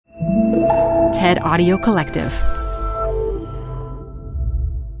TED Audio Collective.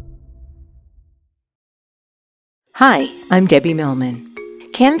 Hi, I'm Debbie Millman.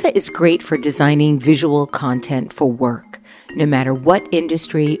 Canva is great for designing visual content for work, no matter what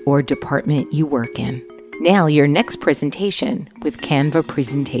industry or department you work in. Nail your next presentation with Canva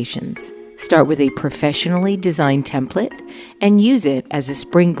Presentations. Start with a professionally designed template and use it as a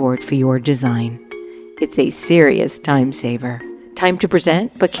springboard for your design. It's a serious time saver. Time to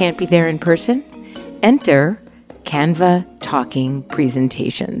present but can't be there in person? Enter Canva Talking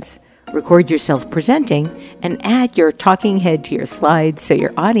Presentations. Record yourself presenting and add your talking head to your slides so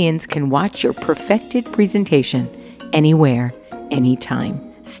your audience can watch your perfected presentation anywhere,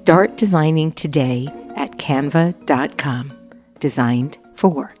 anytime. Start designing today at canva.com. Designed for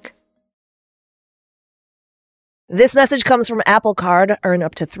work. This message comes from Apple Card. Earn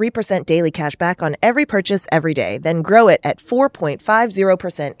up to 3% daily cash back on every purchase every day. Then grow it at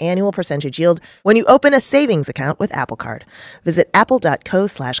 4.50% annual percentage yield when you open a savings account with Apple Card. Visit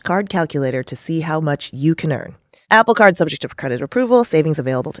apple.co/card calculator to see how much you can earn. Apple Card subject to credit approval. Savings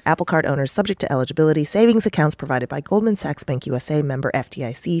available to Apple Card owners subject to eligibility. Savings accounts provided by Goldman Sachs Bank USA, member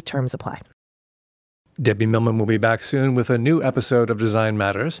FDIC. Terms apply. Debbie Millman will be back soon with a new episode of Design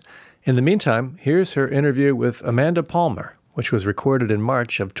Matters. In the meantime, here's her interview with Amanda Palmer, which was recorded in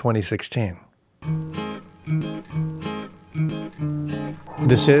March of 2016.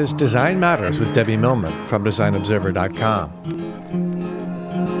 This is Design Matters with Debbie Millman from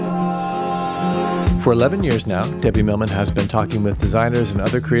DesignObserver.com. For 11 years now, Debbie Millman has been talking with designers and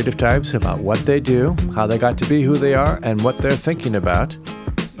other creative types about what they do, how they got to be who they are, and what they're thinking about.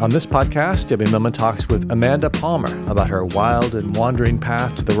 On this podcast, Debbie Millman talks with Amanda Palmer about her wild and wandering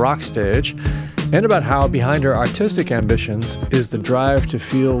path to the rock stage and about how behind her artistic ambitions is the drive to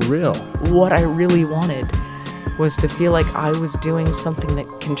feel real. What I really wanted was to feel like I was doing something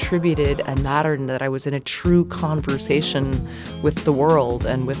that contributed and mattered and that I was in a true conversation with the world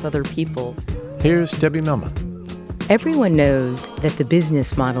and with other people. Here's Debbie Millman. Everyone knows that the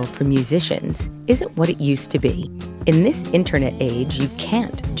business model for musicians isn't what it used to be. In this internet age, you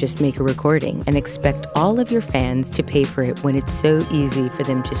can't just make a recording and expect all of your fans to pay for it when it's so easy for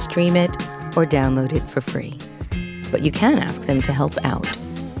them to stream it or download it for free. But you can ask them to help out.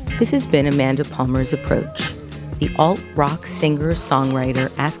 This has been Amanda Palmer's approach. The alt-rock singer-songwriter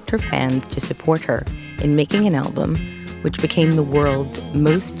asked her fans to support her in making an album, which became the world's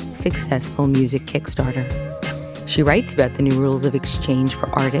most successful music Kickstarter. She writes about the new rules of exchange for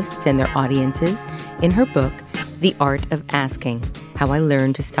artists and their audiences in her book, The Art of Asking: How I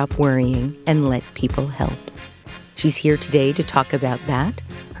Learned to Stop Worrying and Let People Help. She's here today to talk about that,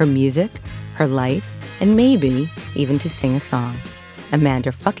 her music, her life, and maybe even to sing a song.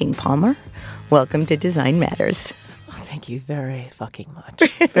 Amanda fucking Palmer, welcome to Design Matters. Thank you very fucking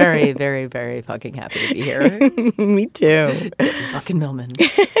much. Very, very, very fucking happy to be here. Me too. Debbie fucking Millman.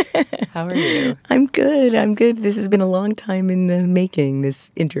 How are you? I'm good. This has been a long time in the making,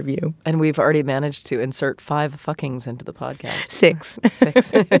 this interview. And we've already managed to insert 5 fuckings into the podcast. 6.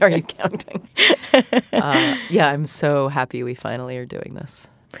 6. Are you counting? Yeah, I'm so happy we finally are doing this.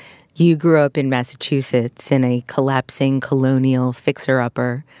 You grew up in Massachusetts in a collapsing colonial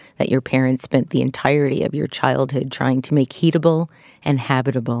fixer-upper that your parents spent the entirety of your childhood trying to make heatable and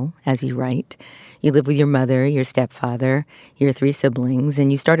habitable, as you write. You lived with your mother, your stepfather, your 3 siblings,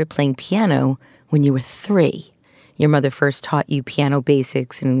 and you started playing piano when you were 3. Your mother first taught you piano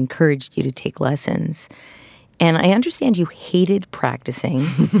basics and encouraged you to take lessons. And I understand you hated practicing.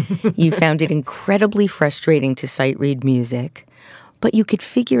 You found it incredibly frustrating to sight read music. But you could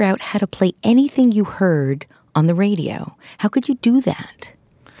figure out how to play anything you heard on the radio. How could you do that?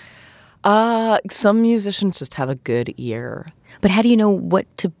 Some musicians just have a good ear. But how do you know what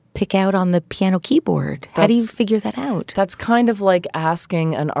to pick out on the piano keyboard? How do you figure that out? That's kind of like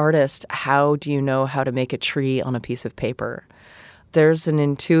asking an artist, how do you know how to make a tree on a piece of paper? There's an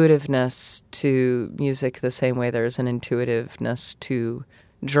intuitiveness to music the same way there's an intuitiveness to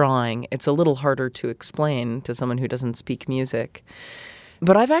drawing. It's a little harder to explain to someone who doesn't speak music.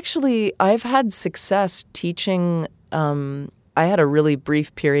 But I've had success teaching. I had a really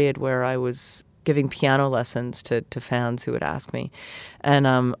brief period where I was giving piano lessons to fans who would ask me. And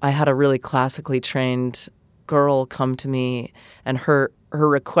I had a really classically trained girl come to me, and her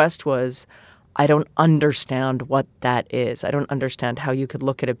request was, I don't understand what that is. I don't understand how you could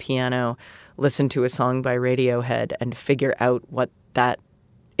look at a piano, listen to a song by Radiohead, and figure out what that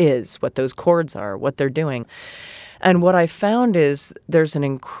is, what those chords are, what they're doing. And what I found is there's an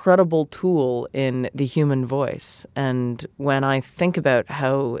incredible tool in the human voice. And when I think about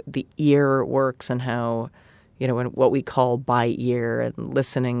how the ear works and how, what we call by ear and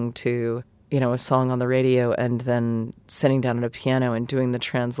listening to a song on the radio and then sitting down at a piano and doing the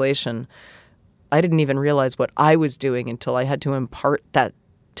translation, I didn't even realize what I was doing until I had to impart that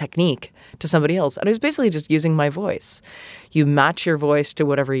technique to somebody else. And I was basically just using my voice. You match your voice to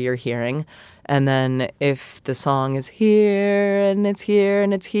whatever you're hearing. And then if the song is here and it's here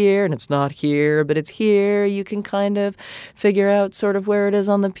and it's here and it's not here, but it's here, you can kind of figure out sort of where it is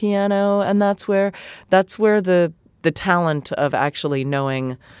on the piano. And that's where the talent of actually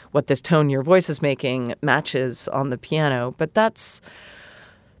knowing what this tone your voice is making matches on the piano. But that's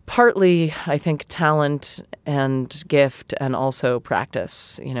partly, I think, talent and gift and also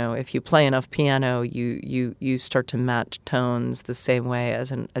practice. If you play enough piano, you start to match tones the same way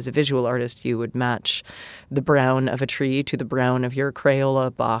as a visual artist you would match the brown of a tree to the brown of your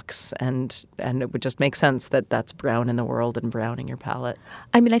Crayola box, and it would just make sense that that's brown in the world and brown in your palette.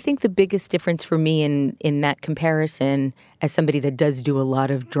 I mean, I think the biggest difference for me in that comparison, as somebody that does do a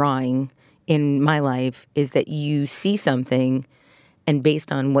lot of drawing in my life, is that you see something, and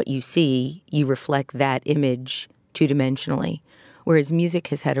based on what you see, you reflect that image two-dimensionally. Whereas music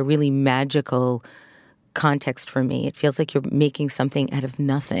has had a really magical context for me. It feels like you're making something out of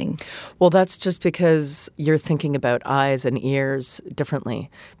nothing. Well, that's just because you're thinking about eyes and ears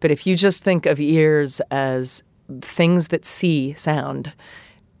differently. But if you just think of ears as things that see sound,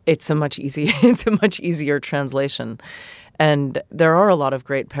 it's a much easier translation. And there are a lot of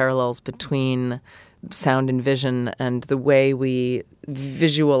great parallels between sound and vision and the way we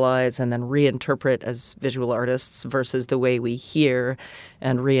visualize and then reinterpret as visual artists versus the way we hear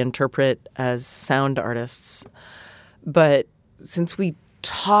and reinterpret as sound artists. But since we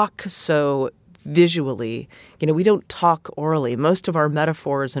talk so visually, we don't talk orally. Most of our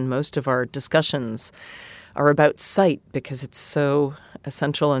metaphors and most of our discussions are about sight because it's so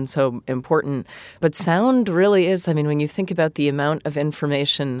essential and so important. But sound really is, when you think about the amount of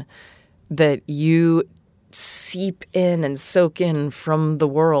information that you seep in and soak in from the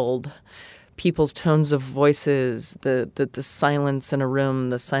world, people's tones of voices, the silence in a room,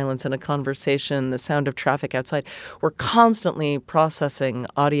 the silence in a conversation, the sound of traffic outside. We're constantly processing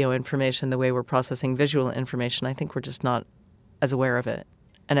audio information the way we're processing visual information. I think we're just not as aware of it.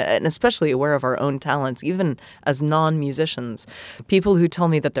 And especially aware of our own talents, even as non-musicians. People who tell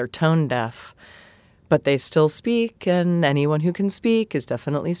me that they're tone deaf, but they still speak, and anyone who can speak is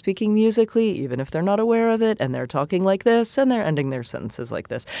definitely speaking musically, even if they're not aware of it, and they're talking like this, and they're ending their sentences like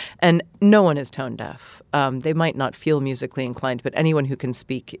this. And no one is tone deaf. They might not feel musically inclined, but anyone who can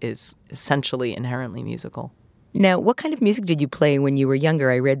speak is essentially inherently musical. Now, what kind of music did you play when you were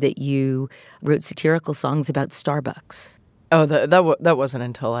younger? I read that you wrote satirical songs about Starbucks. Oh, that wasn't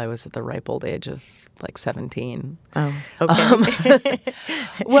until I was at the ripe old age of 17. Oh, okay.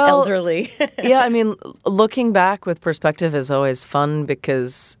 Well, elderly. Yeah, looking back with perspective is always fun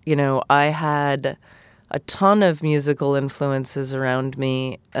because, I had a ton of musical influences around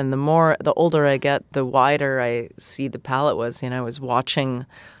me. And the older I get, the wider I see the palette was. I was watching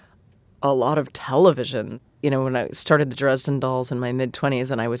a lot of television. When I started the Dresden Dolls in my mid-20s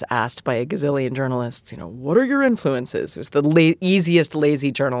and I was asked by a gazillion journalists, what are your influences? It was the easiest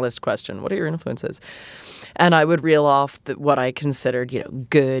lazy journalist question. What are your influences? And I would reel off what I considered,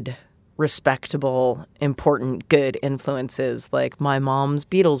 good, respectable, important, good influences, like my mom's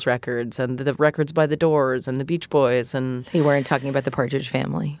Beatles records and the records by the Doors and the Beach Boys. And you weren't talking about the Partridge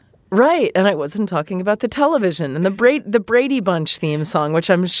Family. Right, and I wasn't talking about the television and the Brady Bunch theme song, which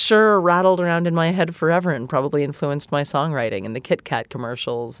I'm sure rattled around in my head forever and probably influenced my songwriting, and the Kit Kat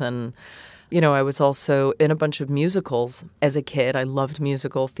commercials. And, I was also in a bunch of musicals as a kid. I loved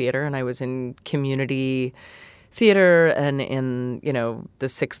musical theater, and I was in community theater and in, the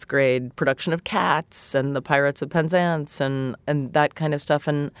 6th grade production of Cats and the Pirates of Penzance and that kind of stuff.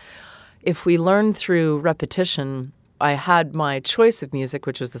 And if we learn through repetition, I had my choice of music,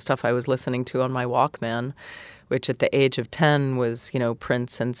 which was the stuff I was listening to on my Walkman, which at the age of 10 was,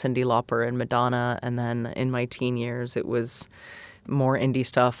 Prince and Cyndi Lauper and Madonna. And then in my teen years, it was more indie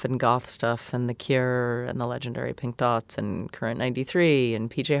stuff and goth stuff and The Cure and the legendary Pink Dots and Current 93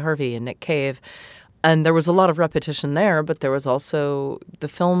 and PJ Harvey and Nick Cave. And there was a lot of repetition there, but there was also the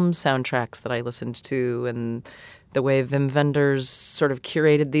film soundtracks that I listened to and the way Wim Wenders sort of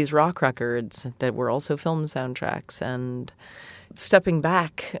curated these rock records that were also film soundtracks. And stepping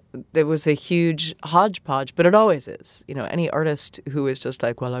back, there was a huge hodgepodge, but it always is. Any artist who is just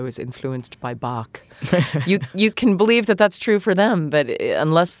like, well, I was influenced by Bach, you can believe that that's true for them, but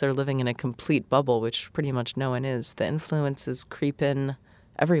unless they're living in a complete bubble, which pretty much no one is, the influences creep in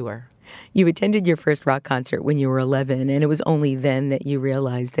everywhere. You attended your first rock concert when you were 11, and it was only then that you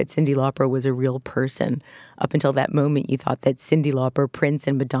realized that Cyndi Lauper was a real person. Up until that moment, you thought that Cyndi Lauper, Prince,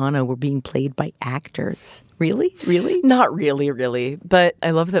 and Madonna were being played by actors. Really? Really? Not really. But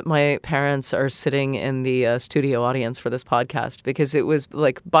I love that my parents are sitting in the studio audience for this podcast, because it was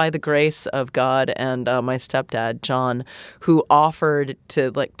like by the grace of God and my stepdad, John, who offered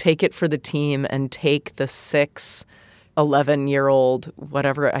to like take it for the team and take the 11-year-old,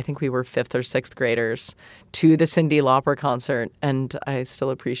 whatever, I think we were 5th or 6th graders, to the Cyndi Lauper concert. And I still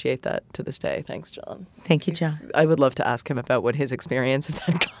appreciate that to this day. Thanks, John. Thank you, John. I would love to ask him about what his experience of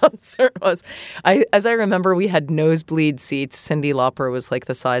that concert was. As I remember, we had nosebleed seats. Cyndi Lauper was like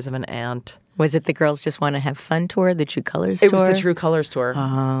the size of an ant. Was it the Girls Just Want to Have Fun tour, the True Colors tour? It was the True Colors tour.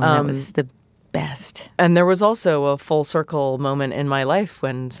 Oh, that was the best. And there was also a full circle moment in my life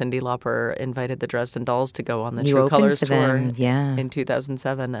when Cyndi Lauper invited the Dresden Dolls to go on the True Colors tour in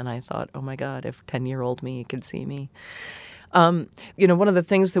 2007. And I thought, oh my God, if 10-year-old me could see me. One of the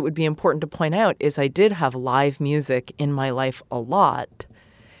things that would be important to point out is I did have live music in my life a lot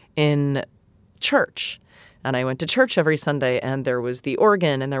in church. And I went to church every Sunday, and there was the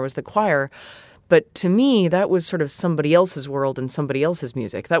organ and there was the choir. But to me, that was sort of somebody else's world and somebody else's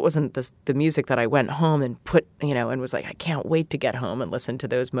music. That wasn't the music that I went home and put, and was like, I can't wait to get home and listen to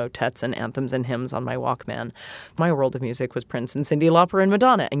those motets and anthems and hymns on my Walkman. My world of music was Prince and Cyndi Lauper and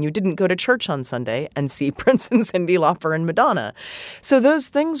Madonna. And you didn't go to church on Sunday and see Prince and Cyndi Lauper and Madonna. So those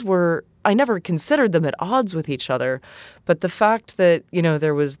things I never considered them at odds with each other. But the fact that,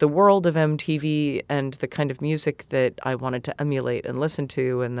 there was the world of MTV and the kind of music that I wanted to emulate and listen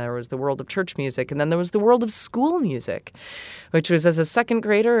to, and there was the world of church music, and then there was the world of school music, which was as a 2nd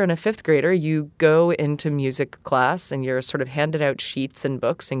grader and a 5th grader, you go into music class and you're sort of handed out sheets and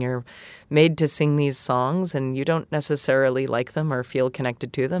books and you're made to sing these songs, and you don't necessarily like them or feel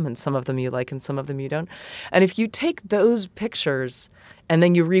connected to them, and some of them you like and some of them you don't. And if you take those pictures and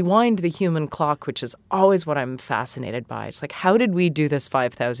then you rewind the human clock, which is always what I'm fascinated by. It's like, how did we do this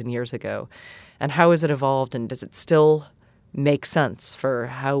 5,000 years ago? And how has it evolved? And does it still make sense for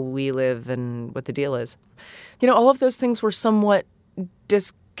how we live and what the deal is? All of those things were somewhat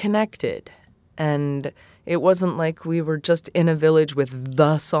disconnected. And it wasn't like we were just in a village with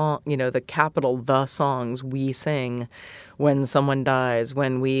the song, the capital, the songs we sing when someone dies,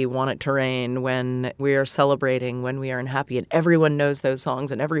 when we want it to rain, when we are celebrating, when we are unhappy. And everyone knows those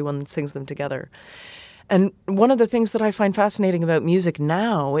songs and everyone sings them together. And one of the things that I find fascinating about music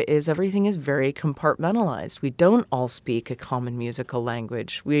now is everything is very compartmentalized. We don't all speak a common musical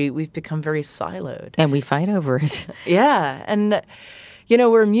language. We've become very siloed. And we fight over it. Yeah. And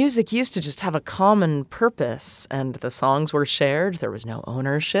where music used to just have a common purpose and the songs were shared, there was no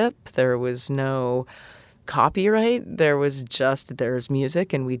ownership, there was no copyright, there's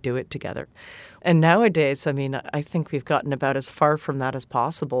music and we do it together. And nowadays, I think we've gotten about as far from that as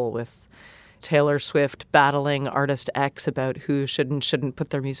possible, with Taylor Swift battling artist X about who should and shouldn't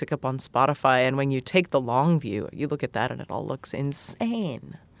put their music up on Spotify. And when you take the long view, you look at that and it all looks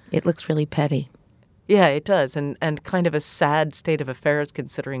insane. It looks really petty. Yeah, it does. And kind of a sad state of affairs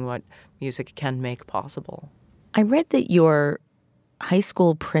considering what music can make possible. I read that your high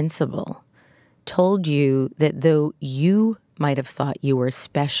school principal told you that though you might have thought you were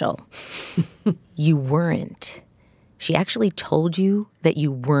special, you weren't. She actually told you that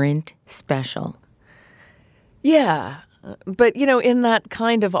you weren't special. Yeah. But, in that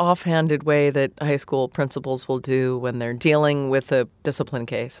kind of offhanded way that high school principals will do when they're dealing with a discipline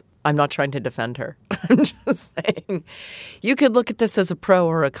case. I'm not trying to defend her. I'm just saying you could look at this as a pro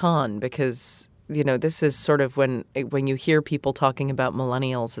or a con, because, this is sort of when you hear people talking about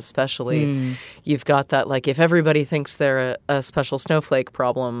millennials especially, you've got that, like, if everybody thinks they're a special snowflake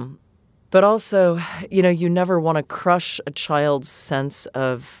problem. But also, you never want to crush a child's sense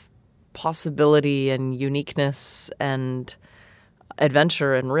of possibility and uniqueness and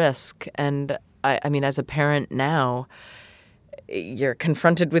adventure and risk. And I mean, as a parent now, you're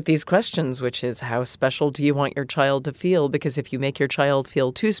confronted with these questions, which is, how special do you want your child to feel? Because if you make your child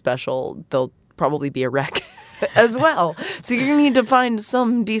feel too special, they'll probably be a wreck as well. So you need to find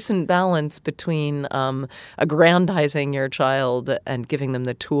some decent balance between aggrandizing your child and giving them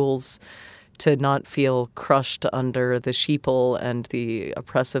the tools to not feel crushed under the sheeple and the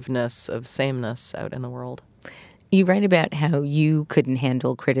oppressiveness of sameness out in the world. You write about how you couldn't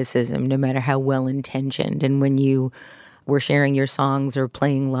handle criticism, no matter how well-intentioned, and when you were sharing your songs or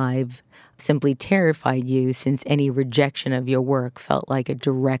playing live, simply terrified you, since any rejection of your work felt like a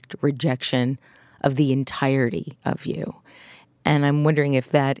direct rejection of the entirety of you. And I'm wondering if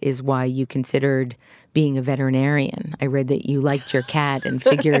that is why you considered being a veterinarian. I read that you liked your cat and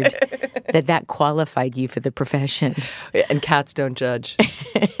figured that qualified you for the profession. And cats don't judge.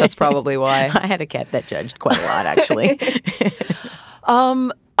 That's probably why. I had a cat that judged quite a lot, actually.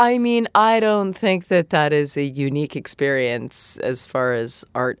 I mean, I don't think that is a unique experience as far as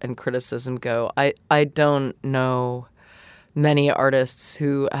art and criticism go. I don't know many artists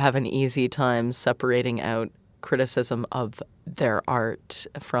who have an easy time separating out criticism of their art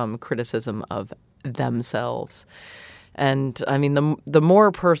from criticism of themselves. And I mean, the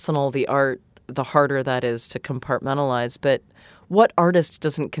more personal the art, the harder that is to compartmentalize. But what artist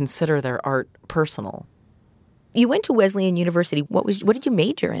doesn't consider their art personal? You went to Wesleyan University. What did you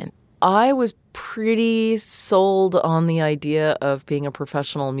major in? I was pretty sold on the idea of being a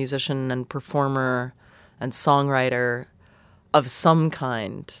professional musician and performer and songwriter of some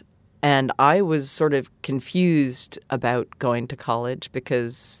kind. And I was sort of confused about going to college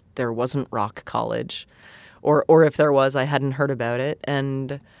because there wasn't rock college. Or if there was, I hadn't heard about it.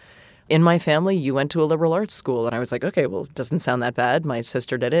 And in my family, you went to a liberal arts school. And I was like, okay, well, it doesn't sound that bad. My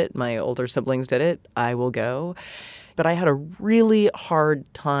sister did it. My older siblings did it. I will go. But I had a really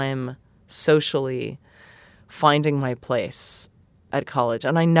hard time socially finding my place at college,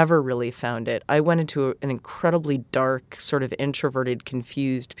 and I never really found it. I went into an incredibly dark, sort of introverted,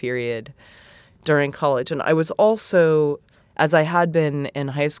 confused period during college. And I was also, as I had been in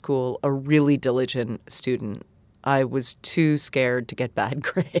high school, a really diligent student. I was too scared to get bad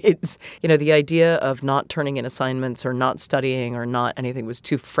grades. You know, the idea of not turning in assignments or not studying or not anything was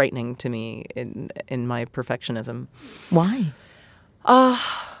too frightening to me in my perfectionism. Why?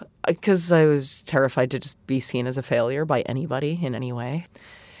 Because I was terrified to just be seen as a failure by anybody in any way.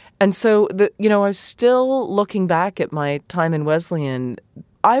 And so, I was still looking back at my time in Wesleyan.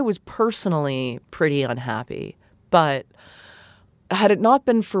 I was personally pretty unhappy. But had it not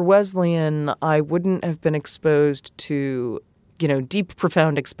been for Wesleyan, I wouldn't have been exposed to, deep,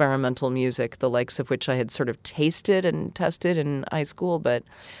 profound experimental music, the likes of which I had sort of tasted and tested in high school. But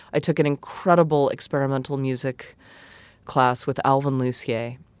I took an incredible experimental music class with Alvin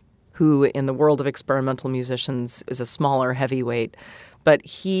Lucier, who in the world of experimental musicians is a smaller heavyweight. But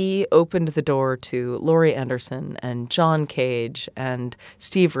he opened the door to Laurie Anderson and John Cage and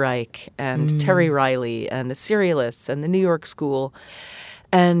Steve Reich and Terry Riley and the Serialists and the New York School.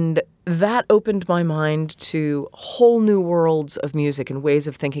 And that opened my mind to whole new worlds of music and ways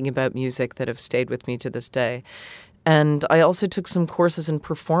of thinking about music that have stayed with me to this day. And I also took some courses in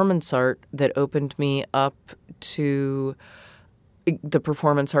performance art that opened me up to the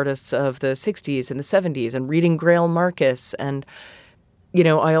performance artists of the 60s and the 70s and reading Grail Marcus. And,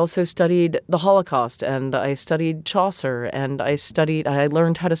 I also studied the Holocaust and I studied Chaucer and I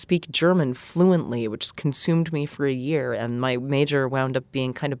learned how to speak German fluently, which consumed me for a year. And my major wound up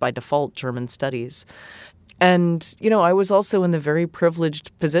being kind of by default German studies. And, I was also in the very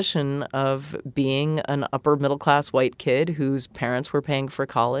privileged position of being an upper middle class white kid whose parents were paying for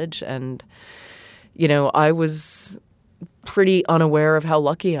college. And, I was pretty unaware of how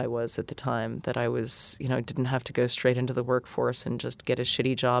lucky I was at the time that I was, didn't have to go straight into the workforce and just get a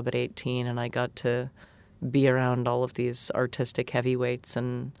shitty job at 18. And I got to be around all of these artistic heavyweights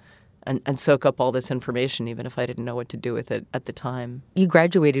and soak up all this information, even if I didn't know what to do with it at the time. You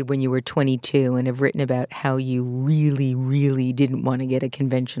graduated when you were 22 and have written about how you really, really didn't want to get a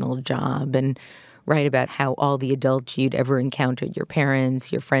conventional job and write about how all the adults you'd ever encountered, your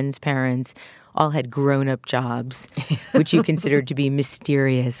parents, your friends' parents, all had grown-up jobs, which you considered to be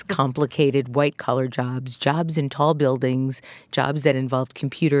mysterious, complicated, white-collar jobs, jobs in tall buildings, jobs that involved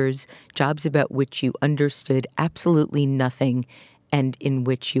computers, jobs about which you understood absolutely nothing and in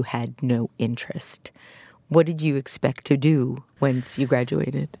which you had no interest. What did you expect to do once you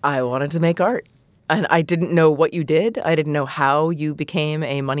graduated? I wanted to make art. And I didn't know what you did. I didn't know how you became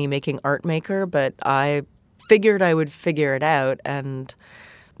a money-making art maker, but I figured I would figure it out. And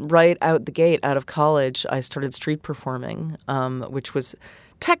right out the gate, out of college, I started street performing, which was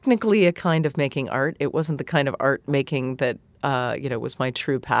technically a kind of making art. It wasn't the kind of art making that, was my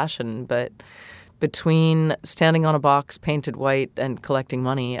true passion. But between standing on a box painted white and collecting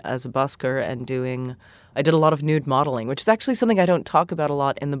money as a busker and I did a lot of nude modeling, which is actually something I don't talk about a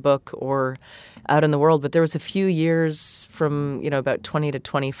lot in the book or out in the world. But there was a few years from, about 20 to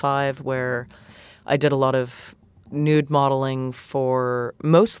 25 where I did a lot of nude modeling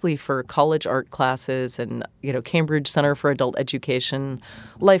mostly for college art classes and, Cambridge Center for Adult Education,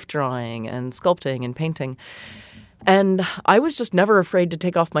 life drawing and sculpting and painting. And I was just never afraid to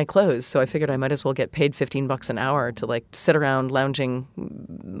take off my clothes, so I figured I might as well get paid $15 an hour to like sit around lounging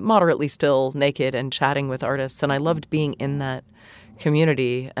moderately still, naked, and chatting with artists. And I loved being in that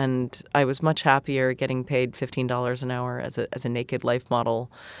community, and I was much happier getting paid $15 an hour as a naked life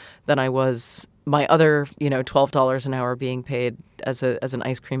model than I was my other, $12 an hour being paid as an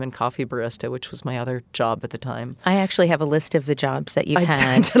ice cream and coffee barista, which was my other job at the time. I actually have a list of the jobs that you've I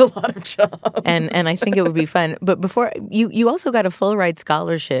had. did a lot of jobs. And I think it would be fun. But before, you also got a full ride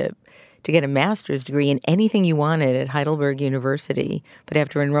scholarship to get a master's degree in anything you wanted at Heidelberg University. But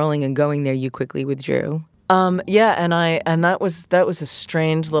after enrolling and going there, you quickly withdrew. And that was a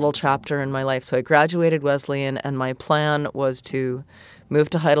strange little chapter in my life. So I graduated Wesleyan, and my plan was to move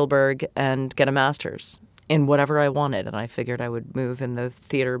to Heidelberg and get a master's in whatever I wanted. And I figured I would move in the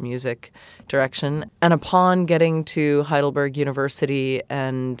theater music direction. And upon getting to Heidelberg University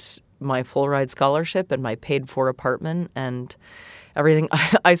and my full ride scholarship and my paid for apartment and everything,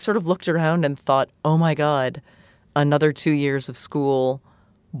 I sort of looked around and thought, oh my God, another 2 years of school.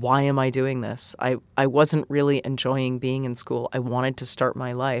 Why am I doing this? I wasn't really enjoying being in school. I wanted to start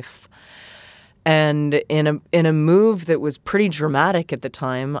my life. And in a move that was pretty dramatic at the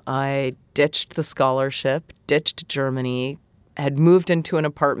time, I ditched the scholarship, ditched Germany, had moved into an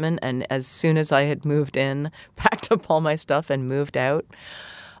apartment, and as soon as I had moved in, packed up all my stuff and moved out.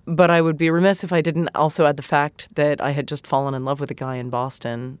 But I would be remiss if I didn't also add the fact that I had just fallen in love with a guy in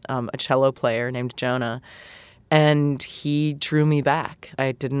Boston, a cello player named Jonah. And he drew me back.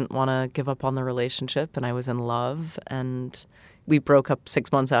 I didn't want to give up on the relationship, and I was in love. And we broke up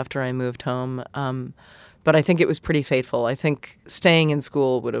 6 months after I moved home. But I think it was pretty fateful. I think staying in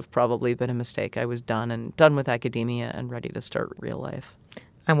school would have probably been a mistake. I was done with academia and ready to start real life.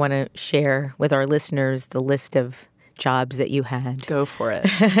 I want to share with our listeners the list of jobs that you had. Go for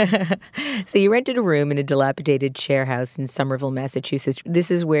it. So you rented a room in a dilapidated share house in Somerville, Massachusetts.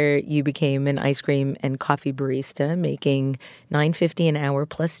 This is where you became an ice cream and coffee barista, making $9.50 an hour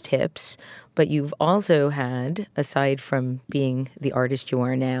plus tips. But you've also had, aside from being the artist you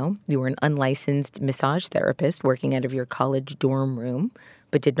are now, you were an unlicensed massage therapist working out of your college dorm room,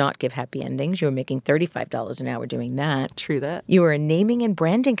 but did not give happy endings. You were making $35 an hour doing that. True that. You were a naming and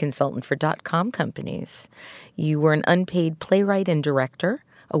branding consultant for .com companies. You were an unpaid playwright and director,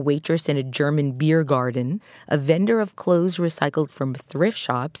 a waitress in a German beer garden, a vendor of clothes recycled from thrift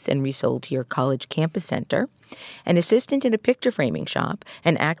shops and resold to your college campus center, an assistant in a picture framing shop,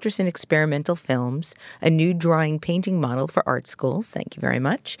 an actress in experimental films, a nude drawing painting model for art schools, thank you very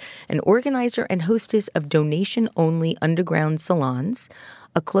much, an organizer and hostess of donation-only underground salons,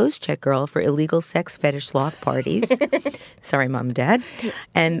 a clothes check girl for illegal sex fetish sloth parties. Sorry, Mom and Dad.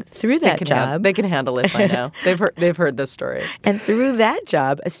 And through that job... They can handle it by now. They've heard this story. And through that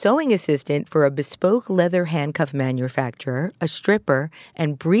job, a sewing assistant for a bespoke leather handcuff manufacturer, a stripper,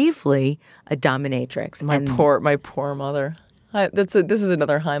 and briefly, a dominatrix. My poor mother. This is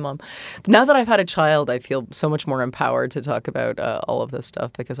another hi, Mom. Now that I've had a child, I feel so much more empowered to talk about all of this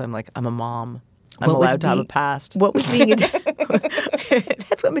stuff because I'm a mom. I'm allowed to have a past. What was being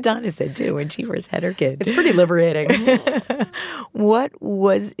That's what Madonna said, too, when she first had her kid. It's pretty liberating. What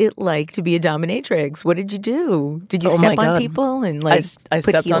was it like to be a dominatrix? What did you do? Did you step on people and I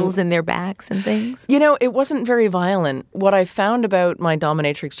put heels in their backs and things? It wasn't very violent. What I found about my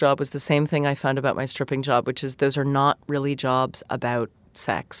dominatrix job was the same thing I found about my stripping job, which is those are not really jobs about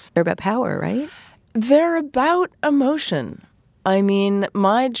sex. They're about power, right? They're about emotion. I mean,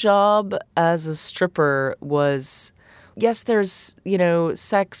 my job as a stripper was, yes, there's,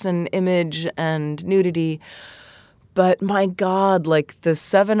 sex and image and nudity, but my God, the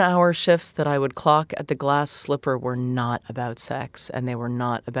 7-hour shifts that I would clock at the Glass Slipper were not about sex and they were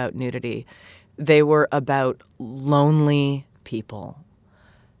not about nudity. They were about lonely people.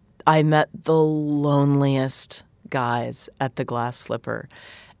 I met the loneliest guys at the Glass Slipper.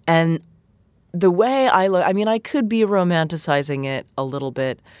 And the way I look, I could be romanticizing it a little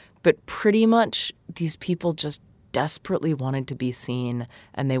bit, but pretty much these people just desperately wanted to be seen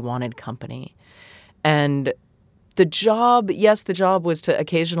and they wanted company. And the job was to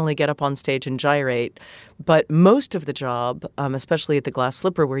occasionally get up on stage and gyrate, but most of the job, especially at the Glass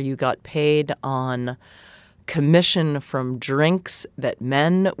Slipper where you got paid on commission from drinks that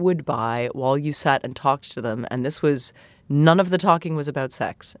men would buy while you sat and talked to them, and none of the talking was about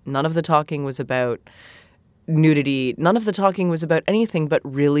sex. None of the talking was about nudity. None of the talking was about anything but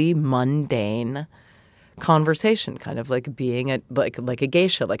really mundane conversation, kind of like being like a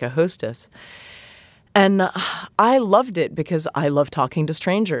geisha, like a hostess. And I loved it because I love talking to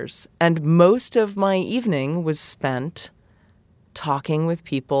strangers. And most of my evening was spent talking with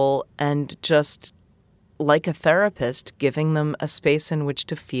people and just like a therapist, giving them a space in which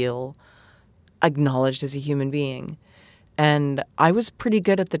to feel acknowledged as a human being. And I was pretty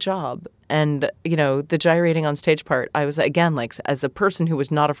good at the job. And, the gyrating on stage part, I was, again, like, as a person who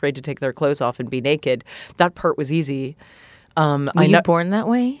was not afraid to take their clothes off and be naked, that part was easy. Were you born that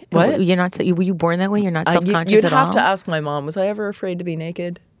way? What? Were you born that way? You're not self-conscious at all? You'd have to ask my mom, was I ever afraid to be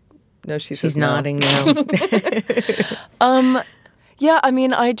naked? No, she's nodding no. Yeah, I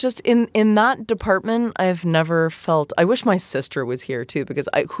mean, I just, in that department, I've never felt, I wish my sister was here too, because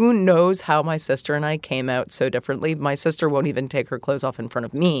who knows how my sister and I came out so differently. My sister won't even take her clothes off in front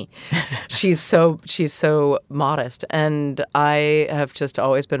of me. She's so modest. And I have just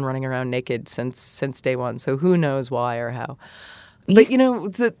always been running around naked since day one. So who knows why or how. But,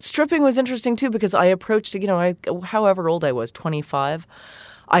 the stripping was interesting too, because I approached it, however old I was, 25.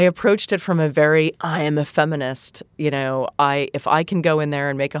 I approached it from a very, I am a feminist, if I can go in there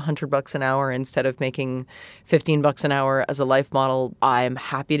and make $100 an hour instead of making $15 an hour as a life model, I'm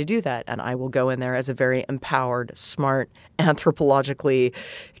happy to do that. And I will go in there as a very empowered, smart, anthropologically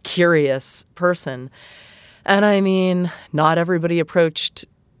curious person. And I mean, not everybody approached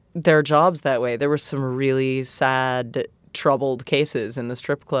their jobs that way. There were some really sad, troubled cases in the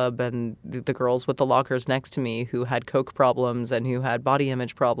strip club, and the girls with the lockers next to me who had coke problems and who had body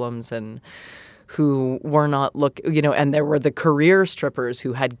image problems and who were not and there were the career strippers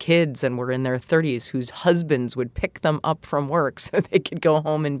who had kids and were in their 30s whose husbands would pick them up from work so they could go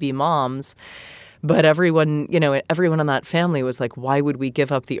home and be moms. But everyone in that family was like, why would we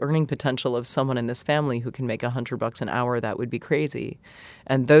give up the earning potential of someone in this family who can make $100 an hour? That would be crazy.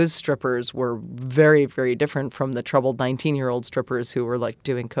 And those strippers were very, very different from the troubled 19-year-old strippers who were like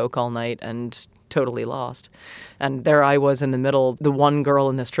doing coke all night and totally lost. And there I was in the middle, the one girl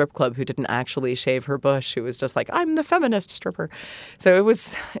in the strip club who didn't actually shave her bush, who was just like, I'm the feminist stripper. So it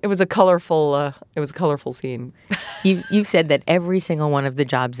was a colorful scene. You said that every single one of the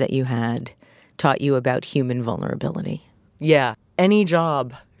jobs that you had taught you about human vulnerability. Yeah. Any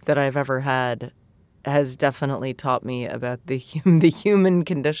job that I've ever had has definitely taught me about the human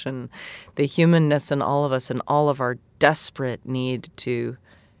condition, the humanness in all of us and all of our desperate need to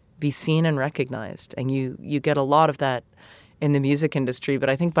be seen and recognized. And you get a lot of that in the music industry. But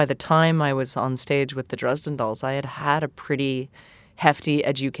I think by the time I was on stage with the Dresden Dolls, I had a pretty hefty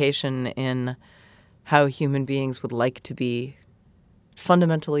education in how human beings would like to be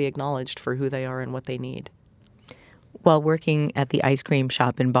fundamentally acknowledged for who they are and what they need. While working at the ice cream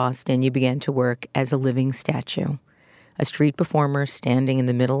shop in Boston, you began to work as a living statue, a street performer standing in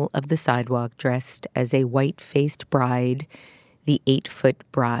the middle of the sidewalk dressed as a white-faced bride, the 8-foot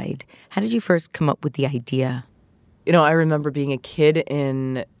bride. How did you first come up with the idea? I remember being a kid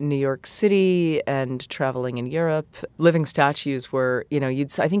in New York City and traveling in Europe. Living statues were,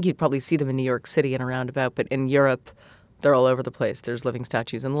 I think you'd probably see them in New York City and around about, but in Europe, they're all over the place. There's living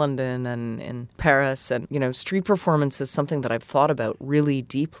statues in London and in Paris. And, street performance is something that I've thought about really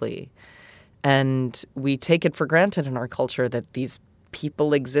deeply. And we take it for granted in our culture that these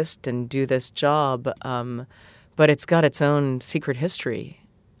people exist and do this job. But it's got its own secret history.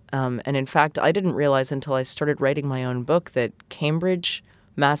 And in fact, I didn't realize until I started writing my own book that Cambridge,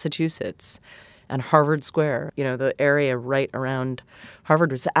 Massachusetts, and Harvard Square, the area right around Harvard,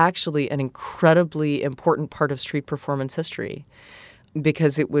 was actually an incredibly important part of street performance history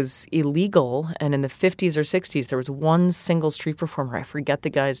because it was illegal. And in the 50s or 60s, there was one single street performer, I forget the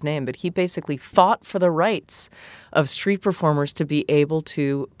guy's name, but he basically fought for the rights of street performers to be able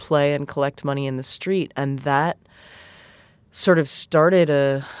to play and collect money in the street. And that sort of started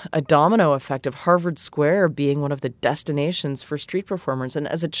a domino effect of Harvard Square being one of the destinations for street performers. And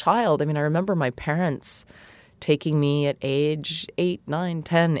as a child, I remember my parents taking me at age 8, 9,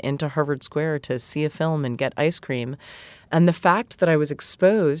 10 into Harvard Square to see a film and get ice cream. And the fact that I was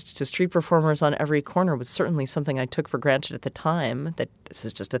exposed to street performers on every corner was certainly something I took for granted at the time, that this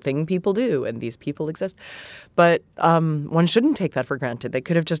is just a thing people do and these people exist. But one shouldn't take that for granted. They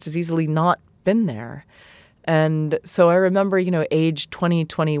could have just as easily not been there. And so I remember, age 20,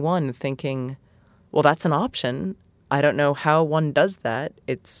 21, thinking, well, that's an option. I don't know how one does that.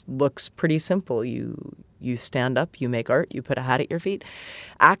 It looks pretty simple. You stand up, you make art, you put a hat at your feet.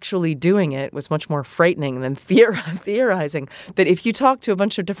 Actually doing it was much more frightening than theorizing. But if you talk to a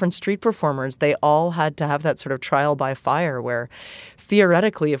bunch of different street performers, they all had to have that sort of trial by fire where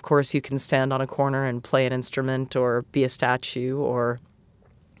theoretically, of course, you can stand on a corner and play an instrument or be a statue or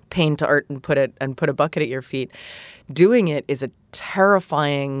paint art and put a bucket at your feet. Doing it is a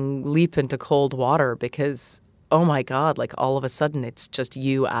terrifying leap into cold water because oh my God, like all of a sudden it's just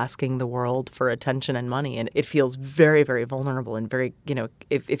you asking the world for attention and money. And it feels very, very vulnerable and very,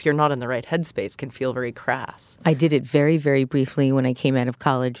 if you're not in the right headspace, can feel very crass. I did it very, very briefly when I came out of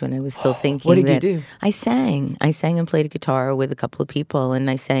college, when I was still thinking. What did you do? I sang. I sang and played a guitar with a couple of people, and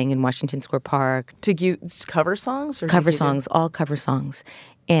I sang in Washington Square Park. Did you cover songs? Cover songs, all cover songs.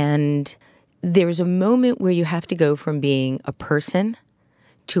 And there's a moment where you have to go from being a person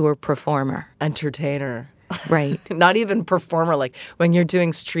to a performer. Entertainer. Right. Not even performer. Like when you're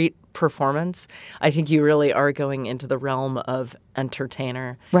doing street performance, I think you really are going into the realm of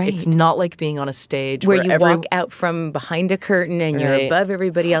entertainer. Right. It's not like being on a stage where you walk out from behind a curtain and you're above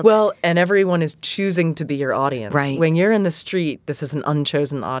everybody else. Well, and everyone is choosing to be your audience. Right. When you're in the street, this is an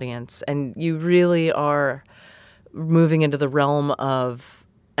unchosen audience, and you really are moving into the realm of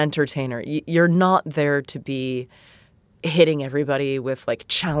entertainer. You're not there to be hitting everybody with like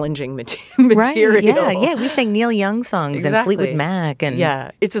challenging material. Right, yeah. We sang Neil Young songs and Fleetwood Mac. And yeah,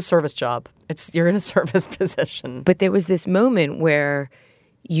 it's a service job. You're in a service position. But there was this moment where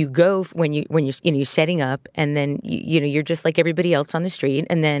you go when you're setting up, and then you're just like everybody else on the street,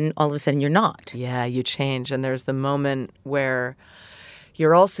 and then all of a sudden you're not. Yeah, you change, and there's the moment where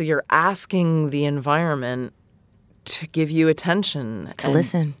you're asking the environment to give you attention,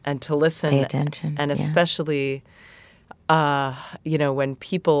 listen, and to listen, pay attention, and especially. When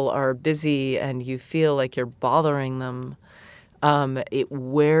people are busy and you feel like you're bothering them, it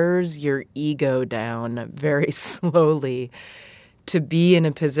wears your ego down very slowly to be in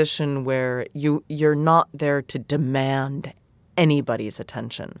a position where you're not there to demand anybody's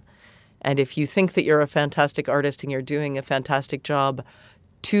attention. And if you think that you're a fantastic artist and you're doing a fantastic job,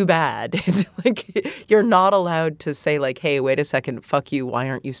 too bad. It's like you're not allowed to say like, hey, wait a second, fuck you, why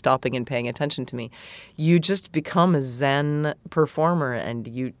aren't you stopping and paying attention to me? You just become a Zen performer, and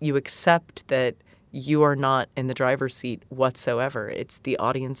you accept that you are not in the driver's seat whatsoever. It's the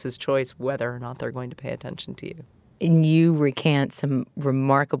audience's choice whether or not they're going to pay attention to you. And you recant some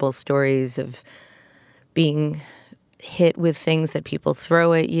remarkable stories of being hit with things that people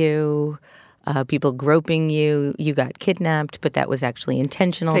throw at you, people groping you. You got kidnapped, but that was actually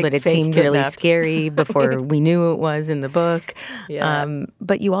intentional. But it seemed really scary before we knew it was in the book. Yeah.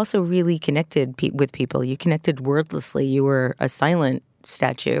 But you also really connected with people. You connected wordlessly. You were a silent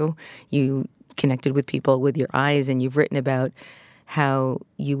statue. You connected with people with your eyes, and you've written about how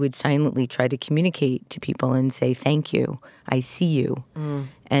you would silently try to communicate to people and say, thank you, I see you.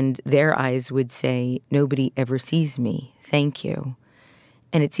 And their eyes would say, nobody ever sees me, thank you.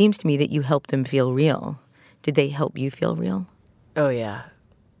 And it seems to me that you helped them feel real. Did they help you feel real? Oh, yeah.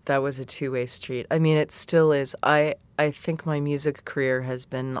 That was a two-way street. I mean, it still is. I think my music career has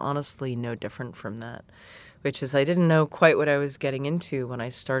been honestly no different from that, which is I didn't know quite what I was getting into when I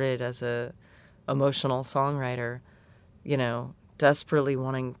started as a emotional songwriter, desperately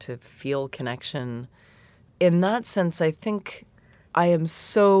wanting to feel connection. In that sense, I think I am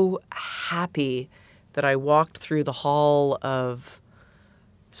so happy that I walked through the hall of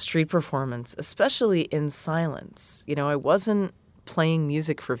street performance, especially in silence. I wasn't playing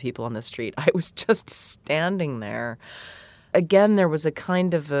music for people on the street. I was just standing there. Again, there was a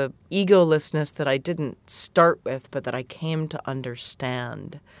kind of a egolessness that I didn't start with, but that I came to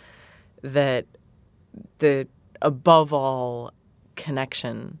understand, that the above all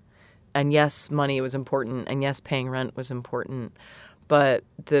connection, and yes, money was important, and yes, paying rent was important, but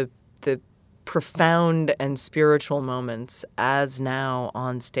the profound and spiritual moments, as now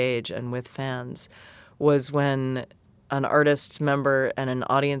on stage and with fans, was when an artist member and an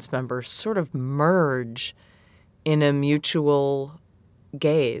audience member sort of merge in a mutual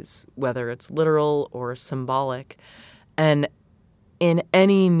gaze, whether it's literal or symbolic. And in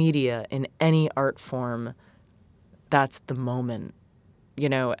any media, in any art form, that's the moment,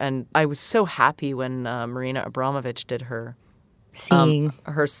 And I was so happy when Marina Abramović did her seeing,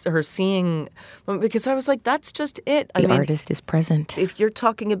 because I was like, that's just it. The artist is present. If you're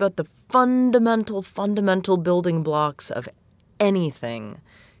talking about the fundamental building blocks of anything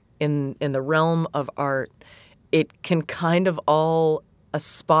in the realm of art, it can kind of all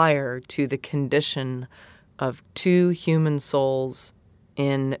aspire to the condition of two human souls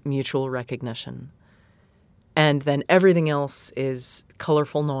in mutual recognition. And then everything else is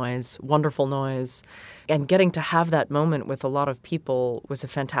colorful noise, wonderful noise. And getting to have that moment with a lot of people was a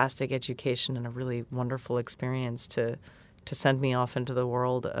fantastic education and a really wonderful experience to send me off into the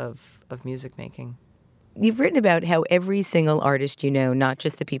world of music making. You've written about how every single artist you know, not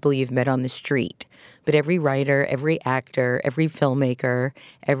just the people you've met on the street, but every writer, every actor, every filmmaker,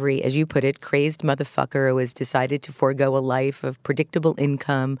 every, as you put it, crazed motherfucker who has decided to forego a life of predictable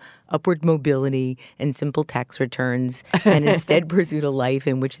income, upward mobility, and simple tax returns, and instead pursued a life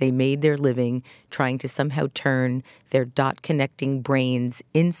in which they made their living trying to somehow turn their dot-connecting brains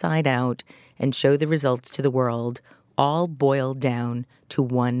inside out and show the results to the world, all boiled down to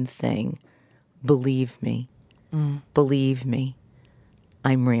one thing. Believe me. Believe me.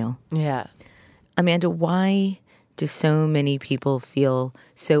 I'm real. Yeah. Amanda, why do so many people feel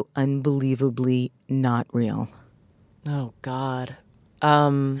so unbelievably not real? Oh, God. I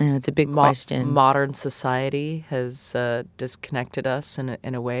know it's a big question. Modern society has disconnected us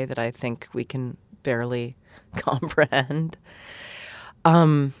in a way that I think we can barely comprehend.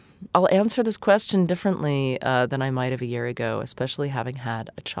 I'll answer this question differently than I might have a year ago, especially having had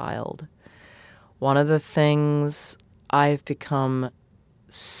a child. One of the things I've become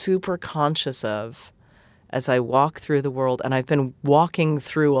super conscious of as I walk through the world, and I've been walking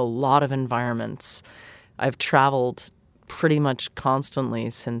through a lot of environments. I've traveled pretty much constantly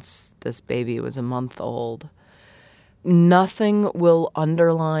since this baby was a month old. Nothing will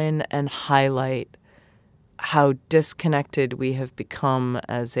underline and highlight how disconnected we have become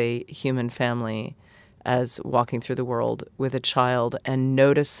as a human family as walking through the world with a child and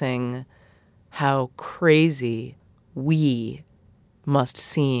noticing how crazy we must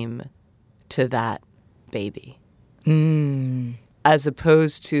seem to that baby. As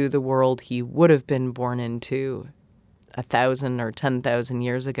opposed to the world he would have been born into 1,000 or 10,000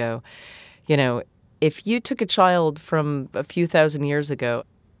 years ago. You know, if you took a child from a few thousand years ago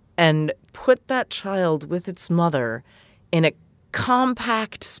and put that child with its mother in a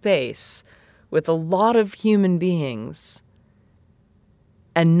compact space with a lot of human beings,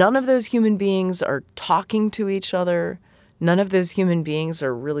 and none of those human beings are talking to each other, none of those human beings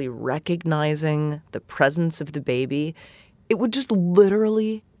are really recognizing the presence of the baby, it would just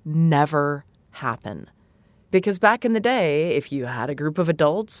literally never happen. Because back in the day, if you had a group of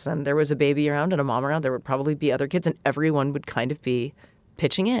adults and there was a baby around and a mom around, there would probably be other kids, and everyone would kind of be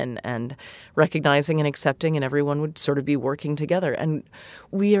pitching in and recognizing and accepting, and everyone would sort of be working together. And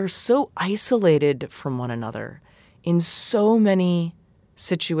we are so isolated from one another in so many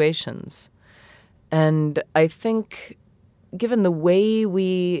situations. And I think given the way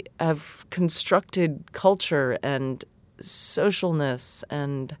we have constructed culture and socialness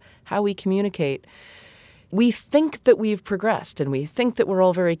and how we communicate, we think that we've progressed and we think that we're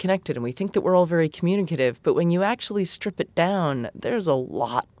all very connected and we think that we're all very communicative. But when you actually strip it down, there's a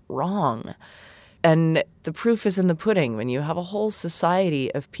lot wrong. And the proof is in the pudding when you have a whole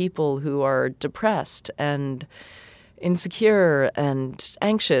society of people who are depressed and insecure and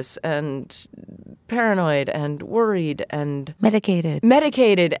anxious and paranoid and worried and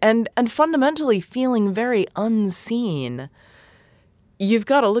medicated and fundamentally feeling very unseen. You've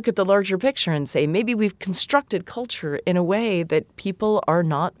got to look at the larger picture and say maybe we've constructed culture in a way that people are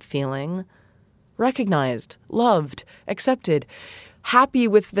not feeling recognized, loved, accepted, happy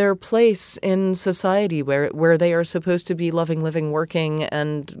with their place in society where they are supposed to be loving, living, working,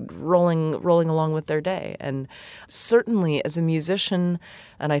 and rolling along with their day. And certainly as a musician,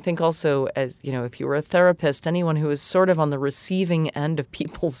 and I think also as, you know, if you were a therapist, anyone who is sort of on the receiving end of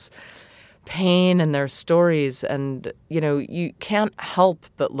people's pain and their stories, and, you know, you can't help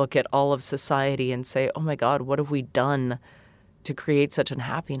but look at all of society and say, oh my God, what have we done to create such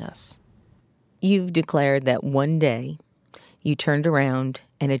unhappiness? You've declared that one day you turned around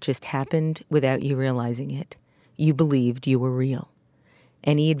and it just happened without you realizing it. You believed you were real.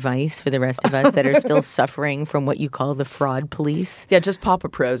 Any advice for the rest of us that are still suffering from what you call the fraud police? Yeah, just pop a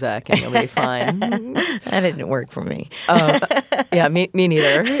Prozac and you'll be fine. That didn't work for me. Yeah, me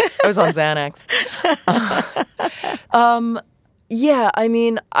neither. I was on Xanax. Yeah, I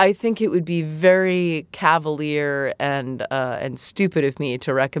mean, I think it would be very cavalier and stupid of me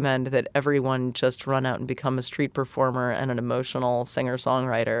to recommend that everyone just run out and become a street performer and an emotional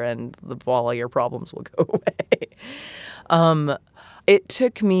singer-songwriter, and voila, your problems will go away. It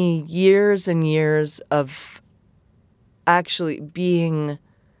took me years and years of actually being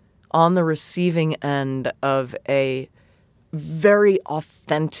on the receiving end of a very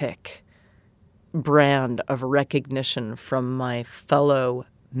authentic brand of recognition from my fellow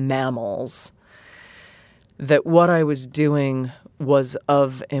mammals that what I was doing was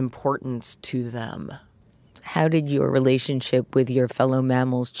of importance to them. How did your relationship with your fellow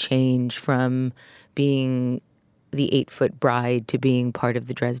mammals change from being the 8-foot bride to being part of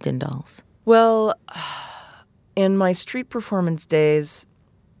the Dresden Dolls? Well, in my street performance days,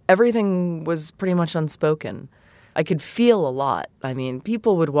 everything was pretty much unspoken. I could feel a lot. I mean,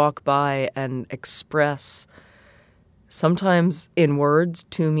 people would walk by and express, sometimes in words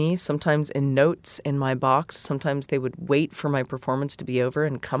to me, sometimes in notes in my box. Sometimes they would wait for my performance to be over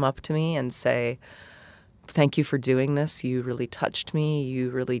and come up to me and say, "Thank you for doing this. You really touched me. You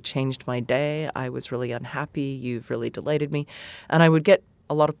really changed my day. I was really unhappy. You've really delighted me." And I would get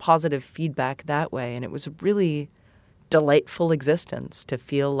a lot of positive feedback that way. And it was a really delightful existence to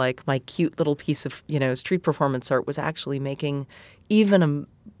feel like my cute little piece of, street performance art was actually making even a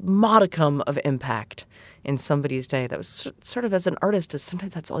modicum of impact in somebody's day. That was sort of, as an artist, is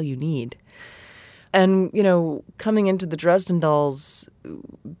sometimes that's all you need. And, coming into the Dresden Dolls,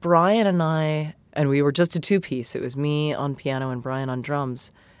 Brian and we were just a two-piece. It was me on piano and Brian on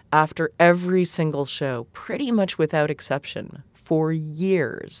drums. After every single show, pretty much without exception, for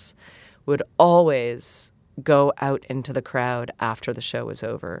years, would always go out into the crowd after the show was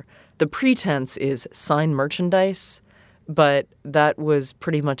over. The pretense is sign merchandise, but that was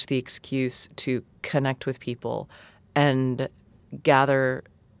pretty much the excuse to connect with people and gather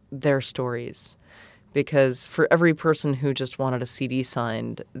their stories. Because for every person who just wanted a CD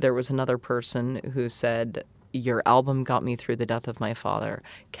signed, there was another person who said, "Your album got me through the death of my father.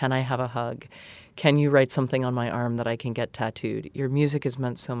 Can I have a hug? Can you write something on my arm that I can get tattooed? Your music has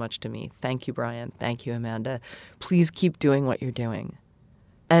meant so much to me. Thank you, Brian. Thank you, Amanda. Please keep doing what you're doing."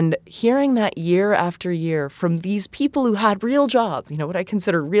 And hearing that year after year from these people who had real jobs, what I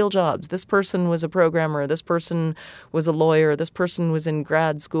consider real jobs. This person was a programmer. This person was a lawyer. This person was in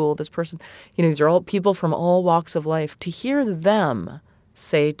grad school. This person, these are all people from all walks of life. To hear them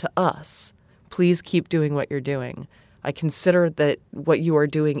say to us, "Please keep doing what you're doing. I consider that what you are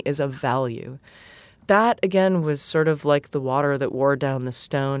doing is of value." That, again, was sort of like the water that wore down the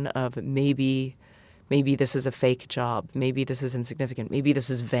stone of maybe this is a fake job. Maybe this is insignificant. Maybe this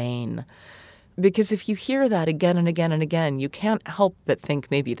is vain. Because if you hear that again and again and again, you can't help but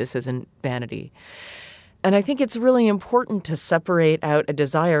think maybe this isn't vanity. And I think it's really important to separate out a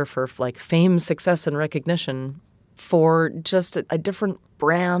desire for fame, success, and recognition for just a different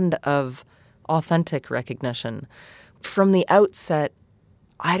brand of authentic recognition. From the outset,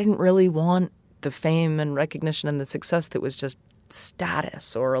 I didn't really want the fame and recognition and the success that was just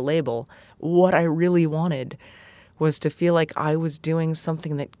status or a label. What I really wanted was to feel like I was doing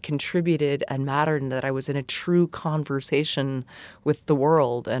something that contributed and mattered, and that I was in a true conversation with the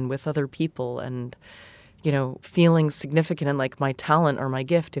world and with other people, and feeling significant, and like my talent or my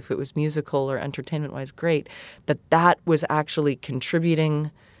gift, if it was musical or entertainment-wise, great, that was actually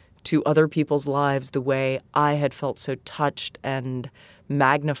contributing to other people's lives the way I had felt so touched and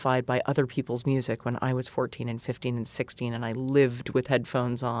magnified by other people's music when I was 14 and 15 and 16, and I lived with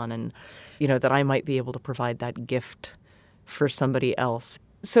headphones on, and, that I might be able to provide that gift for somebody else.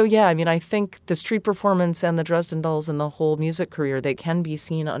 So, yeah, I think the street performance and the Dresden Dolls and the whole music career, they can be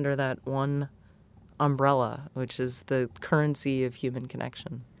seen under that one umbrella, which is the currency of human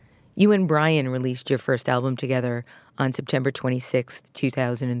connection. You and Brian released your first album together on September 26th,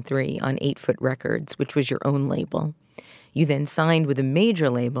 2003 on 8 Foot Records, which was your own label. You then signed with a major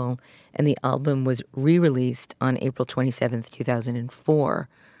label, and the album was re-released on April 27th, 2004.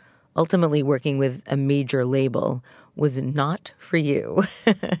 Ultimately, working with a major label was not for you.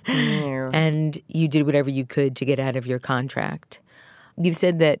 And you did whatever you could to get out of your contract. You've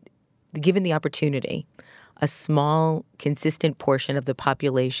said that, given the opportunity, a small, consistent portion of the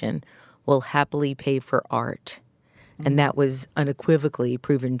population will happily pay for art. And that was unequivocally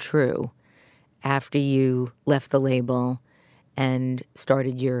proven true after you left the label and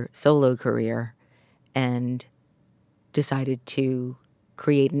started your solo career and decided to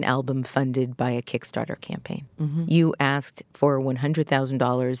create an album funded by a Kickstarter campaign. Mm-hmm. You asked for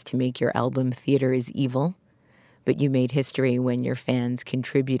 $100,000 to make your album Theater is Evil, but you made history when your fans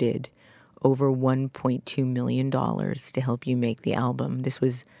contributed over $1.2 million to help you make the album. This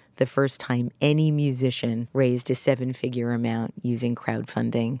was the first time any musician raised a 7-figure amount using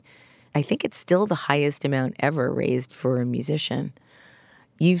crowdfunding. I think it's still the highest amount ever raised for a musician.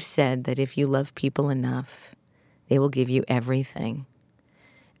 You've said that if you love people enough, they will give you everything.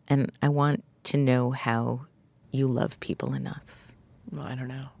 And I want to know how you love people enough. Well, I don't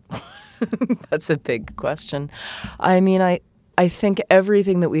know. That's a big question. I think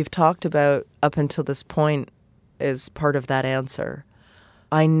everything that we've talked about up until this point is part of that answer.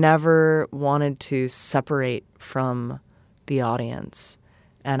 I never wanted to separate from the audience.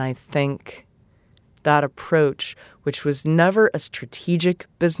 And I think that approach, which was never a strategic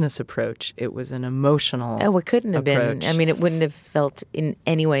business approach. It was an emotional Oh, it couldn't have approach. been. I mean, it wouldn't have felt in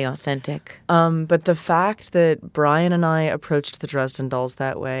any way authentic. But the fact that Brian and I approached the Dresden Dolls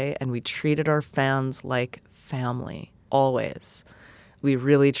that way, and we treated our fans like family, always. We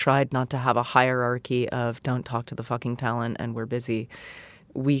really tried not to have a hierarchy of don't talk to the fucking talent and we're busy.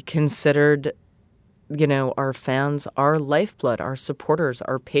 We considered, our fans, our lifeblood, our supporters,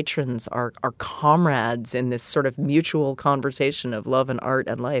 our patrons, our comrades in this sort of mutual conversation of love and art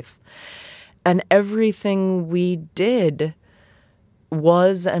and life. And everything we did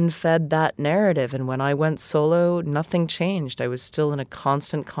was and fed that narrative. And when I went solo, nothing changed. I was still in a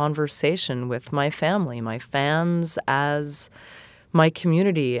constant conversation with my family, my fans as my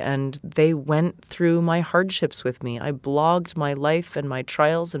community, and they went through my hardships with me. I blogged my life and my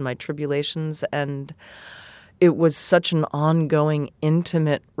trials and my tribulations, and it was such an ongoing,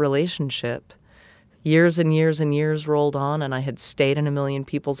 intimate relationship. Years and years and years rolled on, and I had stayed in a million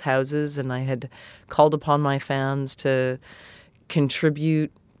people's houses, and I had called upon my fans to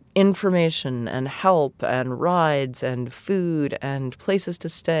contribute information and help and rides and food and places to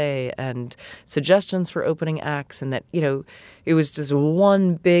stay and suggestions for opening acts, and that, it was just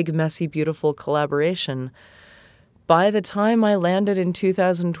one big, messy, beautiful collaboration. By the time I landed in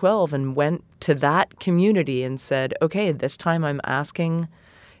 2012 and went to that community and said, okay, this time I'm asking,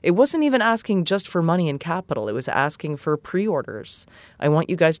 it wasn't even asking just for money and capital. It was asking for pre-orders. I want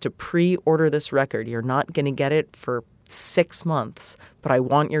you guys to pre-order this record. You're not going to get it for 6 months, but I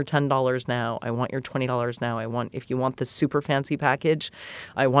want your $10 now. I want your $20 now. If you want the super fancy package,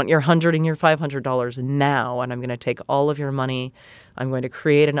 I want your $100 and your $500 now. And I'm going to take all of your money. I'm going to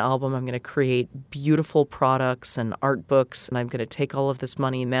create an album. I'm going to create beautiful products and art books. And I'm going to take all of this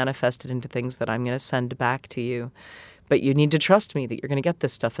money, manifest it into things that I'm going to send back to you. But you need to trust me that you're going to get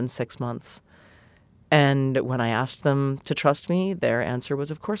this stuff in 6 months. And when I asked them to trust me, their answer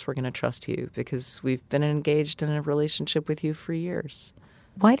was, of course, we're going to trust you because we've been engaged in a relationship with you for years.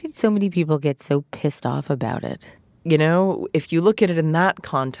 Why did so many people get so pissed off about it? If you look at it in that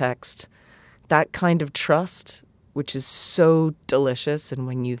context, that kind of trust, which is so delicious, and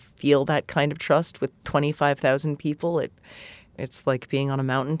when you feel that kind of trust with 25,000 people, it's like being on a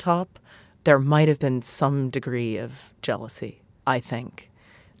mountaintop. There might have been some degree of jealousy, I think.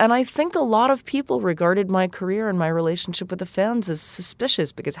 And I think a lot of people regarded my career and my relationship with the fans as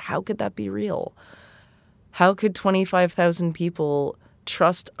suspicious because how could that be real? How could 25,000 people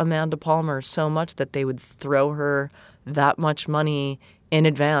trust Amanda Palmer so much that they would throw her that much money in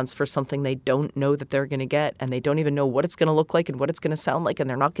advance for something they don't know that they're going to get, and they don't even know what it's going to look like and what it's going to sound like, and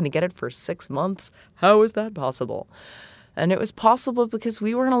they're not going to get it for 6 months? How is that possible? And it was possible because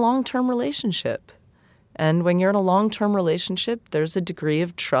we were in a long-term relationship. And when you're in a long-term relationship, there's a degree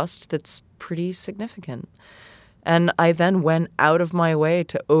of trust that's pretty significant. And I then went out of my way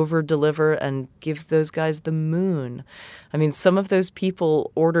to over-deliver and give those guys the moon. I mean, some of those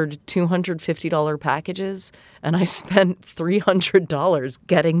people ordered $250 packages, and I spent $300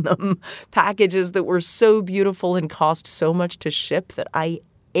 getting them packages that were so beautiful and cost so much to ship that I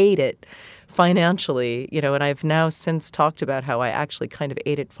ate it financially, and I've now since talked about how I actually kind of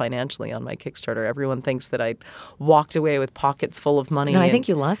ate it financially on my Kickstarter. Everyone thinks that I walked away with pockets full of money. No, I think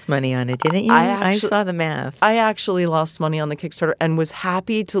you lost money on it, didn't you? I saw the math. I actually lost money on the Kickstarter and was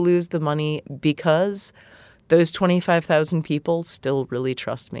happy to lose the money because those 25,000 people still really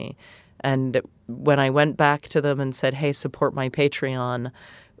trust me. And when I went back to them and said, hey, support my Patreon,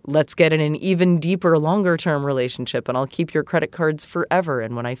 let's get in an even deeper, longer-term relationship, and I'll keep your credit cards forever.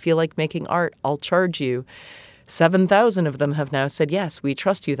 And when I feel like making art, I'll charge you. 7,000 of them have now said, yes, we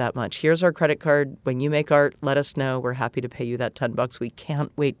trust you that much. Here's our credit card. When you make art, let us know. We're happy to pay you that $10. We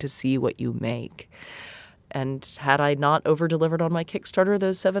can't wait to see what you make. And had I not over-delivered on my Kickstarter,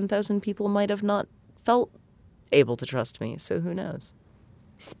 those 7,000 people might have not felt able to trust me. So who knows?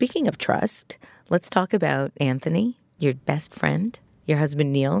 Speaking of trust, let's talk about Anthony, your best friend, your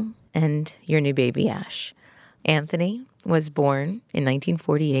husband, Neil, and your new baby, Ash. Anthony was born in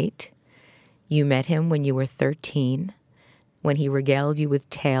 1948. You met him when you were 13, when he regaled you with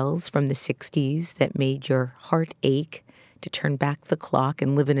tales from the 60s that made your heart ache to turn back the clock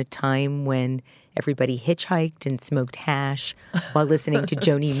and live in a time when everybody hitchhiked and smoked hash while listening to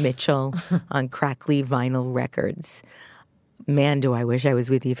Joni Mitchell on crackly vinyl records. Man, do I wish I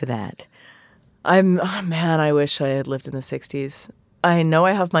was with you for that. I wish I had lived in the 60s. I know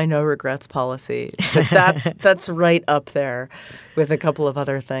I have my no regrets policy, but that's right up there with a couple of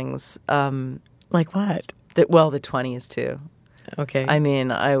other things. Like what? The 20s too. Okay. I mean,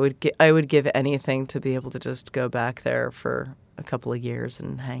 I would give anything to be able to just go back there for a couple of years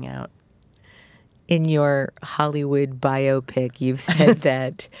and hang out. In your Hollywood biopic, you've said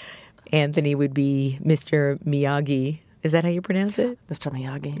that Anthony would be Mr. Miyagi. Is that how you pronounce it? Mr.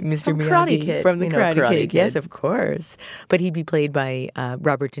 Miyagi. Mr. From Miyagi. Karate Kid. From the You know, Karate Kid. Kid. Yes, of course. But he'd be played by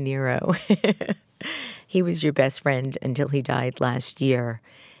Robert De Niro. He was your best friend until he died last year.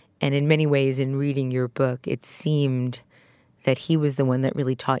 And in many ways, in reading your book, it seemed that he was the one that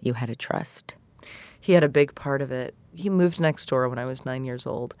really taught you how to trust. He had a big part of it. He moved next door when I was 9 years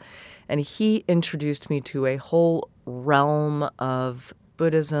old, and he introduced me to a whole realm of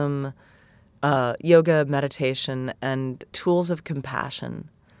Buddhism, yoga, meditation, and tools of compassion,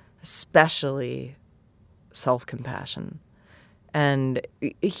 especially self-compassion. And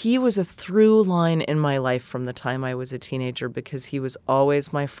he was a through line in my life from the time I was a teenager because he was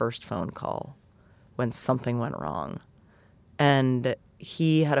always my first phone call when something went wrong. And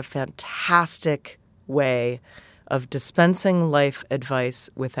he had a fantastic way of dispensing life advice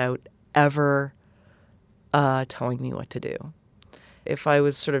without ever telling me what to do. If I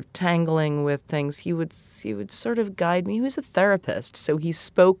was sort of tangling with things, he would sort of guide me. He was a therapist, so he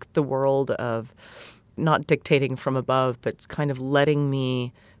spoke the world of not dictating from above, but kind of letting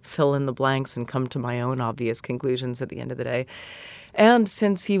me fill in the blanks and come to my own obvious conclusions at the end of the day. And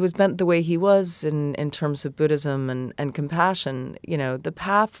since he was bent the way he was in terms of Buddhism and compassion, you know, the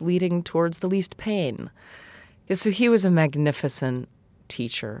path leading towards the least pain. So he was a magnificent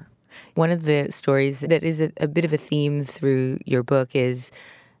teacher. One of the stories that is a bit of a theme through your book is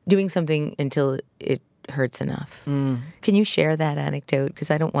doing something until it hurts enough. Can you share that anecdote? Because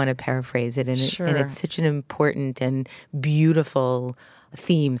I don't want to paraphrase it. Sure. And it's such an important and beautiful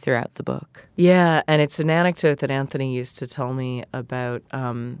theme throughout the book. Yeah, and it's an anecdote that Anthony used to tell me about.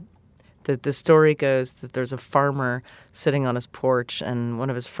 The story goes that there's a farmer sitting on his porch, and one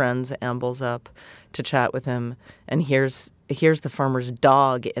of his friends ambles up to chat with him, and here's the farmer's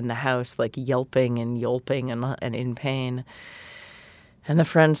dog in the house, like yelping and in pain. And the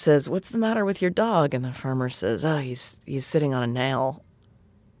friend says, "What's the matter with your dog?" And the farmer says, "Oh, he's sitting on a nail."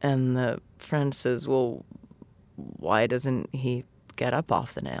 And the friend says, "Well, why doesn't he get up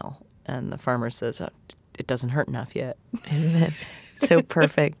off the nail?" And the farmer says, "Oh, it doesn't hurt enough yet." Isn't that so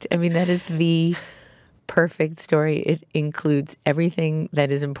perfect? I mean, that is the perfect story. It includes everything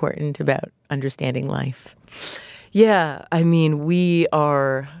that is important about understanding life. Yeah, I mean, we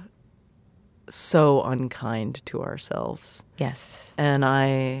are so unkind to ourselves. Yes. And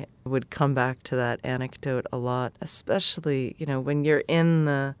I would come back to that anecdote a lot, especially, you know, when you're in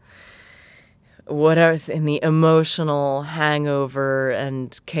the emotional hangover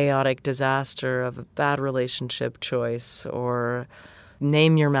and chaotic disaster of a bad relationship choice, or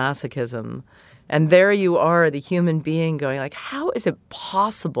name your masochism. And there you are, the human being, going like, how is it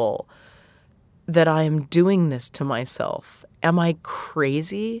possible that I am doing this to myself? Am I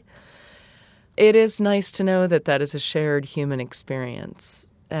crazy? It is nice to know that that is a shared human experience,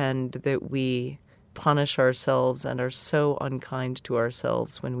 and that we punish ourselves and are so unkind to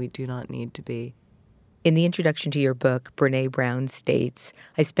ourselves when we do not need to be. In the introduction to your book, Brené Brown states,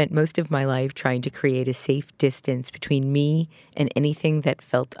 "I spent most of my life trying to create a safe distance between me and anything that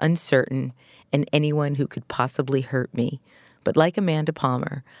felt uncertain and anyone who could possibly hurt me. But like Amanda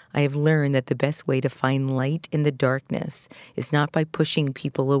Palmer, I have learned that the best way to find light in the darkness is not by pushing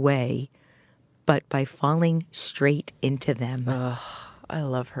people away, but by falling straight into them." I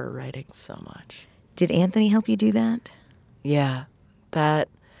love her writing so much. Did Anthony help you do that? Yeah,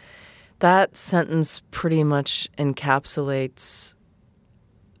 that sentence pretty much encapsulates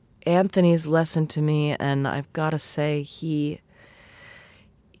Anthony's lesson to me, and I've got to say he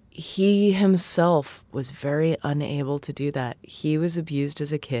himself was very unable to do that. He was abused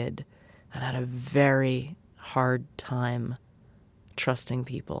as a kid and had a very hard time trusting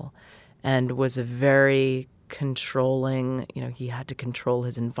people, and was a very controlling, you know, he had to control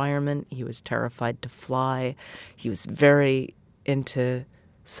his environment. He was terrified to fly. He was very into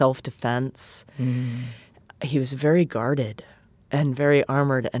self-defense. He was very guarded and very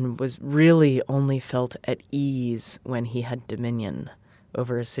armored, and was really only felt at ease when he had dominion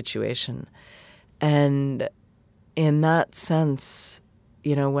over a situation. And in that sense,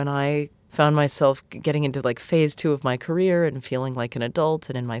 you know, when I found myself getting into like phase 2 of my career and feeling like an adult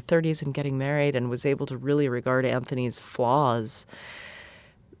and in my 30s and getting married, and was able to really regard Anthony's flaws,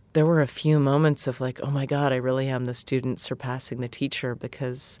 there were a few moments of like, oh my God, I really am the student surpassing the teacher,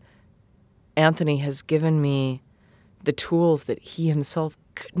 because Anthony has given me the tools that he himself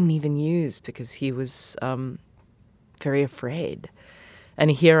couldn't even use because he was very afraid. And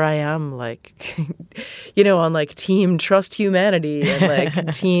here I am, like, you know, on like team trust humanity and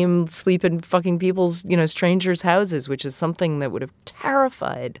like team sleep in fucking people's, you know, strangers' houses, which is something that would have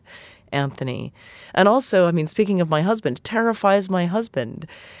terrified Anthony. And also, I mean, speaking of my husband, terrifies my husband.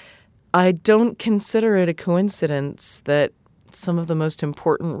 I don't consider it a coincidence that some of the most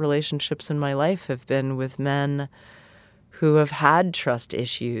important relationships in my life have been with men who have had trust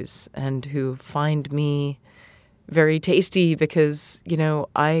issues and who find me very tasty because,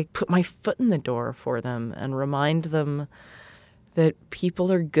 I put my foot in the door for them and remind them that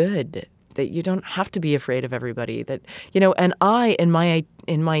people are good, that you don't have to be afraid of everybody, that, and I, in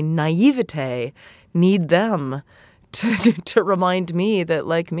my naivete, need them to remind me that,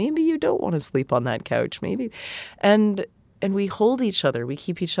 like, maybe you don't want to sleep on that couch, maybe. And we hold each other, we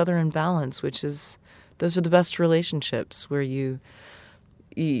keep each other in balance, those are the best relationships where you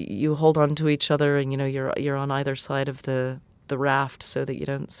hold on to each other and, you're on either side of the raft so that you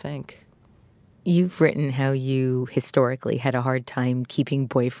don't sink. You've written how you historically had a hard time keeping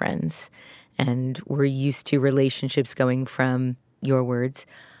boyfriends and were used to relationships going from, your words,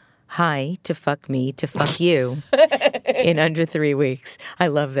 hi to fuck me to fuck you in under 3 weeks. I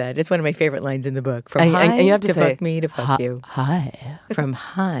love that. It's one of my favorite lines in the book. From hi and you have to say, fuck me to fuck you. Hi. From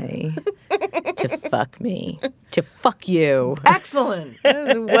hi to fuck me to fuck you. Excellent.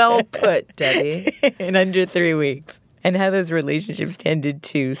 Well put, Debbie. In under 3 weeks. And how those relationships tended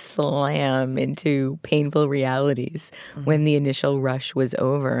to slam into painful realities when the initial rush was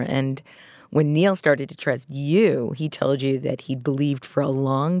over. And when Neil started to trust you, he told you that he'd believed for a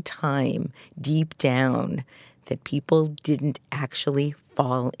long time, deep down, that people didn't actually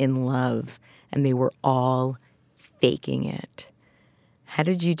fall in love and they were all faking it. How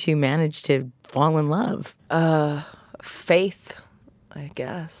did you two manage to fall in love? Faith, I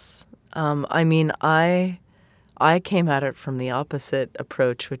guess. I came at it from the opposite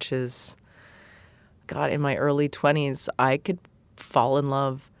approach, which is, God, in my early 20s, I could fall in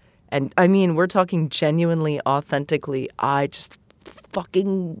love. And we're talking genuinely, authentically. I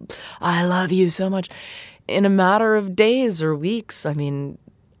love you so much in a matter of days or weeks. That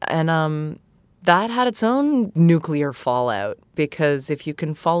had its own nuclear fallout because if you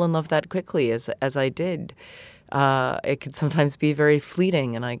can fall in love that quickly, as I did, it could sometimes be very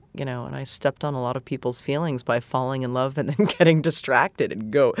fleeting. And I stepped on a lot of people's feelings by falling in love and then getting distracted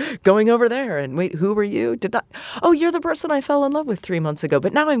and going over there. And wait, who were you? Oh, you're the person I fell in love with 3 months ago.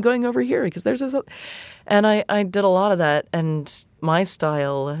 But now I'm going over here because there's this. And I did a lot of that. And my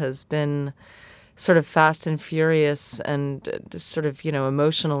style has been sort of fast and furious and just sort of,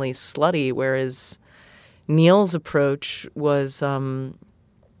 emotionally slutty. Whereas Neil's approach was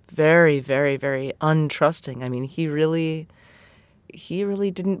very, very, very untrusting. He really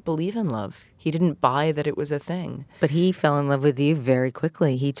didn't believe in love. He didn't buy that it was a thing. But he fell in love with you very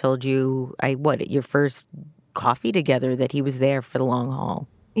quickly. He told you, at your first coffee together, that he was there for the long haul.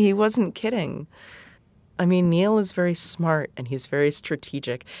 He wasn't kidding. Neil is very smart and he's very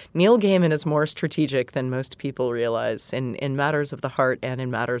strategic. Neil Gaiman is more strategic than most people realize in matters of the heart and in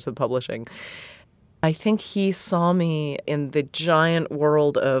matters of publishing. I think he saw me in the giant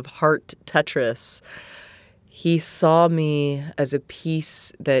world of heart Tetris. He saw me as a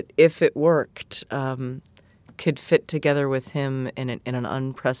piece that, if it worked, could fit together with him in an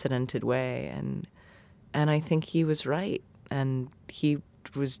unprecedented way. And I think he was right. And he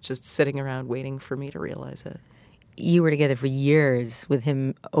was just sitting around waiting for me to realize it. You were together for years with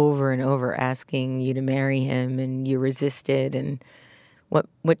him over and over asking you to marry him, and you resisted. And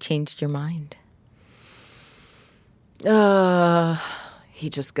what changed your mind? He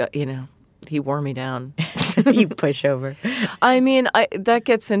just got, he wore me down. You push over. That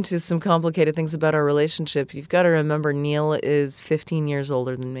gets into some complicated things about our relationship. You've got to remember Neil is 15 years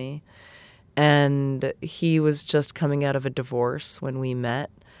older than me. And he was just coming out of a divorce when we met.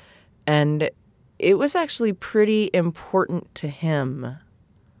 And it was actually pretty important to him,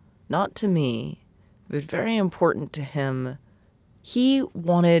 not to me, but very important to him. He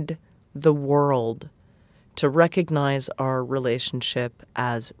wanted the world to recognize our relationship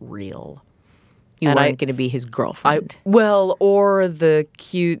as real. You weren't going to be his girlfriend. Or the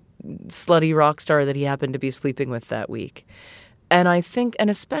cute, slutty rock star that he happened to be sleeping with that week. And I think, and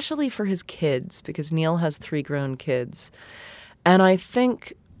especially for his kids, because Neil has 3 grown kids, and I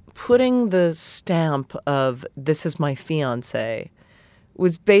think putting the stamp of "this is my fiancé"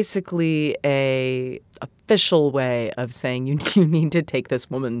 was basically a official way of saying you need to take this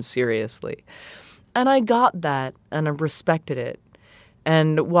woman seriously. And I got that, and I respected it.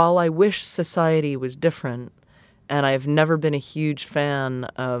 And while I wish society was different, and I've never been a huge fan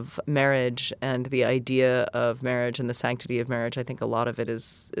of marriage and the idea of marriage and the sanctity of marriage, I think a lot of it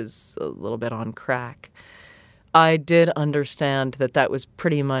is a little bit on crack. I did understand that was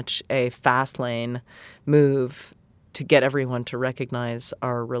pretty much a fast lane move to get everyone to recognize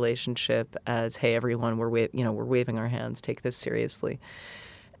our relationship as, hey, everyone, we're waving our hands, take this seriously.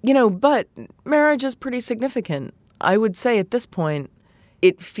 But marriage is pretty significant. I would say at this point,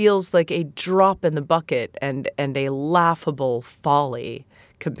 it feels like a drop in the bucket and a laughable folly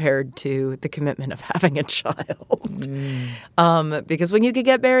compared to the commitment of having a child. Because when you can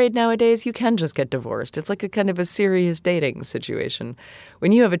get married nowadays, you can just get divorced. It's like a kind of a serious dating situation.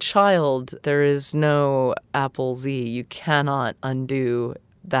 When you have a child, there is no Apple Z. You cannot undo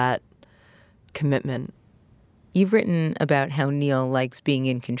that commitment. You've written about how Neil likes being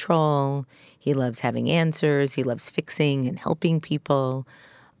in control. He loves having answers. He loves fixing and helping people.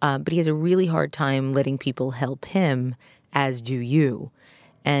 But he has a really hard time letting people help him, as do you.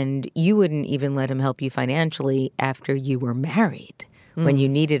 And you wouldn't even let him help you financially after you were married, when you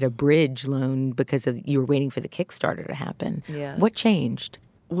needed a bridge loan because you were waiting for the Kickstarter to happen. Yeah. What changed?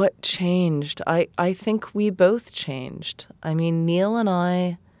 What changed? I think we both changed. I mean, Neil and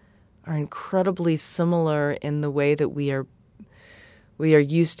I are incredibly similar in the way that we are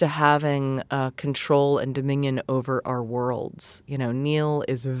used to having control and dominion over our worlds. Neil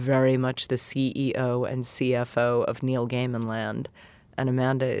is very much the CEO and CFO of Neil Gaiman Land, and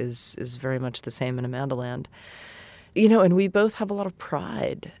Amanda is very much the same in Amanda Land. And we both have a lot of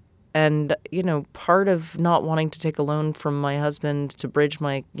pride. And, part of not wanting to take a loan from my husband to bridge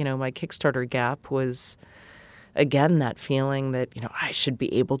my Kickstarter gap was, again, that feeling that, I should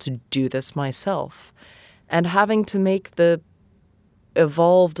be able to do this myself. And having to make the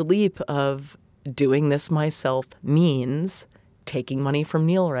evolved leap of doing this myself means taking money from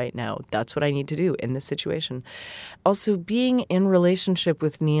Neil right now. That's what I need to do in this situation. Also, being in relationship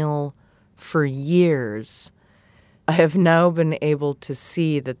with Neil for years, I have now been able to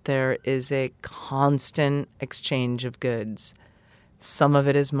see that there is a constant exchange of goods. Some of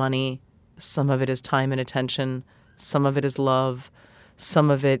it is money, some of it is time and attention, some of it is love, some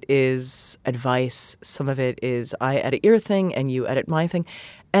of it is advice, some of it is I edit your thing and you edit my thing.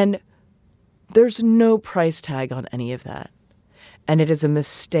 And there's no price tag on any of that. And it is a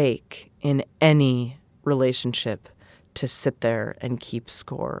mistake in any relationship to sit there and keep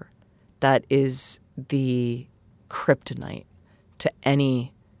score. That is the kryptonite to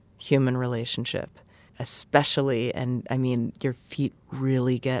any human relationship, especially, and I mean, your feet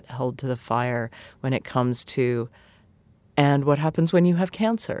really get held to the fire when it comes to, and what happens when you have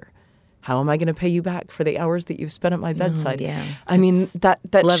cancer? How am I going to pay you back for the hours that you've spent at my bedside? I mean, that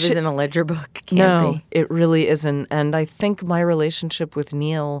love isn't a ledger book. No, it really isn't. And I think my relationship with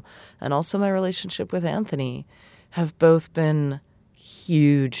Neil and also my relationship with Anthony have both been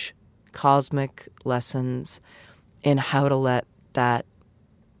huge cosmic lessons in how to let that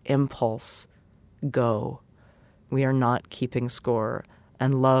impulse go. We are not keeping score,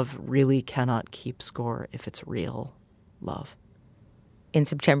 and love really cannot keep score if it's real love. In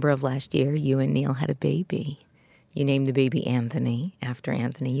September of last year, you and Neil had a baby. You named the baby Anthony after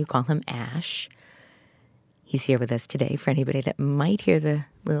Anthony. You call him Ash. He's here with us today for anybody that might hear the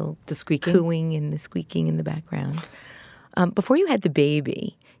squeaking, cooing and the squeaking in the background. Before you had the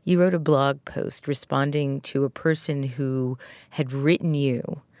baby, you wrote a blog post responding to a person who had written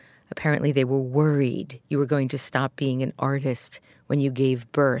you. Apparently they were worried you were going to stop being an artist when you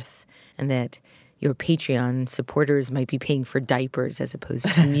gave birth, and that your Patreon supporters might be paying for diapers as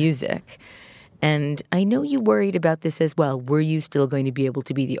opposed to music. And I know you worried about this as well. Were you still going to be able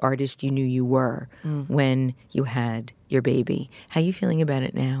to be the artist you knew you were when you had your baby? How are you feeling about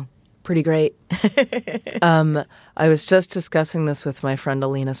it now? Pretty great. I was just discussing this with my friend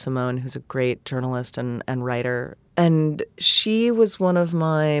Alina Simone, who's a great journalist and writer. And she was one of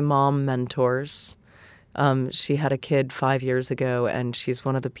my mom mentors. She had a kid 5 years ago, and she's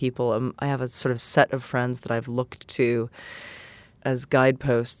one of the people, I have a sort of set of friends that I've looked to as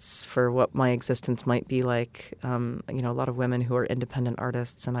guideposts for what my existence might be like. A lot of women who are independent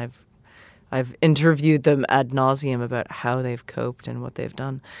artists, and I've interviewed them ad nauseum about how they've coped and what they've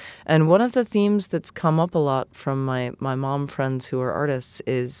done. And one of the themes that's come up a lot from my mom friends who are artists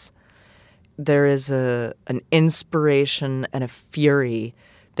is there is an inspiration and a fury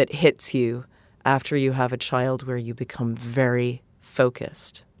that hits you after you have a child where you become very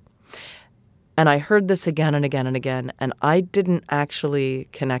focused. And I heard this again and again and again, and I didn't actually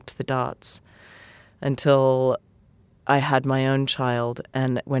connect the dots until I had my own child.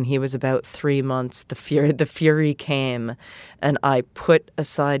 And when he was about 3 months, the fury came, and I put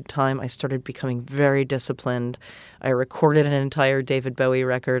aside time. I started becoming very disciplined. I recorded an entire David Bowie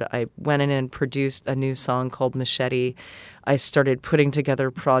record. I went in and produced a new song called Machete. I started putting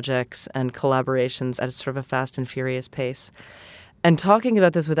together projects and collaborations at a sort of a fast and furious pace. And talking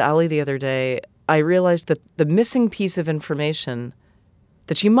about this with Ali the other day, I realized that the missing piece of information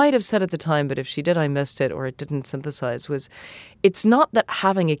that she might have said at the time, but if she did, I missed it or it didn't synthesize, was it's not that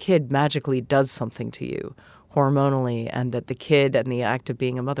having a kid magically does something to you hormonally and that the kid and the act of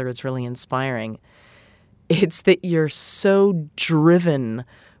being a mother is really inspiring. It's that you're so driven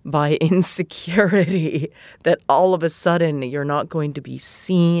by insecurity that all of a sudden you're not going to be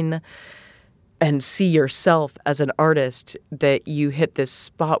seen and see yourself as an artist, that you hit this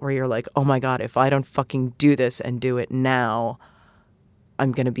spot where you're like, oh my God, if I don't fucking do this and do it now,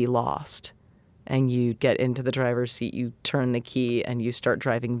 I'm going to be lost. And you get into the driver's seat, you turn the key, and you start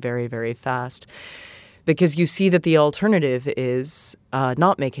driving very, very fast. Because you see that the alternative is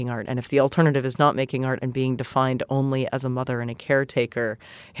not making art. And if the alternative is not making art and being defined only as a mother and a caretaker,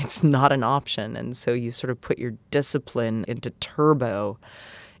 it's not an option. And so you sort of put your discipline into turbo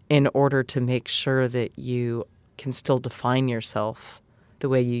in order to make sure that you can still define yourself the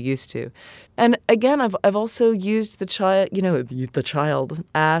way you used to. And again, I've also used the child,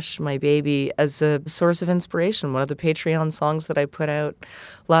 Ash, my baby, as a source of inspiration. One of the Patreon songs that I put out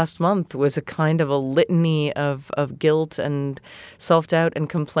last month was a kind of a litany of guilt and self-doubt and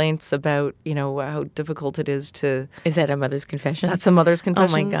complaints about, how difficult it is to... Is that a mother's confession? That's a mother's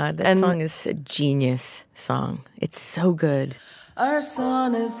confession. Oh my God, that song is a genius song. It's so good. Our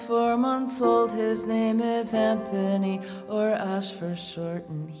son is 4 months old, his name is Anthony, or Ash for short,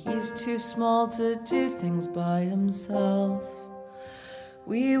 and he's too small to do things by himself.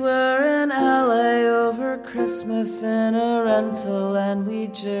 We were in LA over Christmas in a rental, and we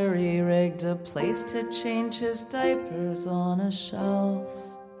jury-rigged a place to change his diapers on a shelf.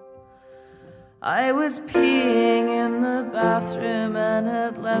 I was peeing in the bathroom and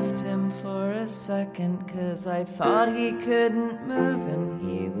had left him for a second 'cause I thought he couldn't move and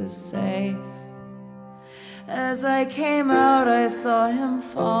he was safe. As I came out, I saw him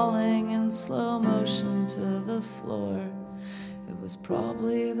falling in slow motion to the floor. It was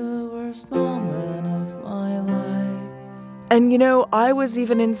probably the worst moment of my life. And, I was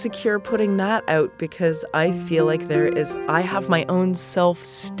even insecure putting that out because I feel like I have my own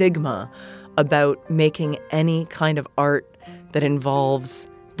self-stigma about making any kind of art that involves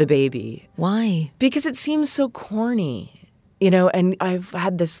the baby. Why? Because it seems so corny, and I've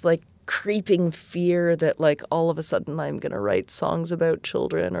had this creeping fear that all of a sudden I'm going to write songs about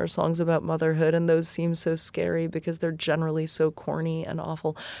children or songs about motherhood, and those seem so scary because they're generally so corny and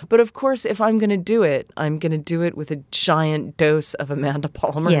awful. But of course, if I'm going to do it, I'm going to do it with a giant dose of Amanda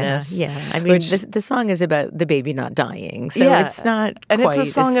Palmer-ness. Yeah. I mean, the song is about the baby not dying, so it's not and quite it's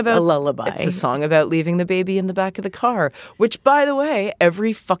a song about a lullaby. It's a song about leaving the baby in the back of the car, which, by the way,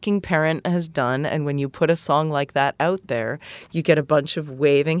 every fucking parent has done. And when you put a song like that out there, you get a bunch of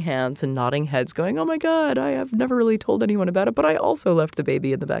waving hands and nodding heads going, oh my God, I have never really told anyone about it, but I also left the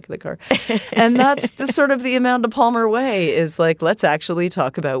baby in the back of the car. And that's the sort of the Amanda Palmer way, is let's actually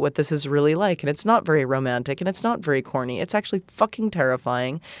talk about what this is really like. And it's not very romantic and it's not very corny. It's actually fucking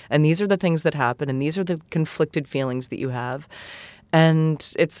terrifying. And these are the things that happen and these are the conflicted feelings that you have.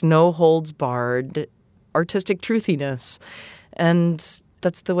 And it's no holds barred artistic truthiness. And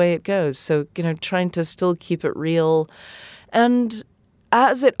that's the way it goes. So, trying to still keep it real. And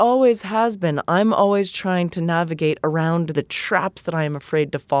as it always has been, I'm always trying to navigate around the traps that I am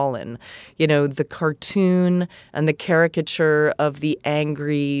afraid to fall in. The cartoon and the caricature of the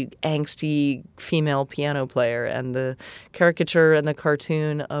angry, angsty female piano player, and the caricature and the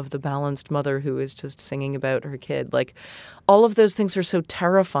cartoon of the balanced mother who is just singing about her kid. All of those things are so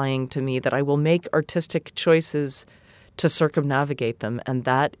terrifying to me that I will make artistic choices to circumnavigate them, and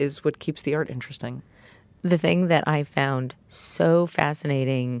that is what keeps the art interesting. The thing that I found so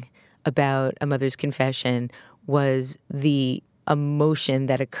fascinating about A Mother's Confession was the emotion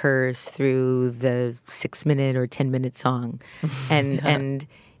that occurs through the 6-minute or 10-minute song. And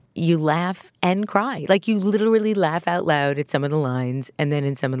you laugh and cry. You literally laugh out loud at some of the lines. And then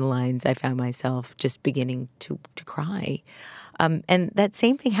in some of the lines, I found myself just beginning to cry. And that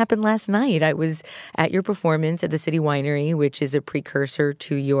same thing happened last night. I was at your performance at the City Winery, which is a precursor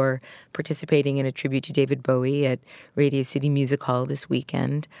to your participating in a tribute to David Bowie at Radio City Music Hall this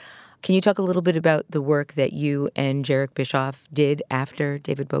weekend. Can you talk a little bit about the work that you and Jarek Bischoff did after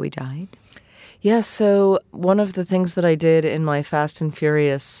David Bowie died? Yeah, so one of the things that I did in my Fast and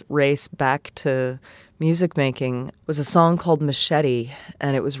Furious race back to music making was a song called Machete,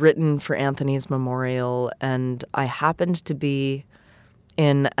 and it was written for Anthony's memorial. And I happened to be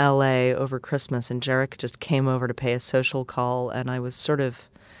in LA over Christmas, and Jarek just came over to pay a social call, and I was sort of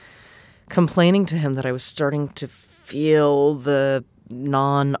complaining to him that I was starting to feel the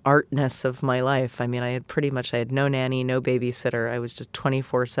non-artness of my life. I mean, I had no nanny, no babysitter. I was just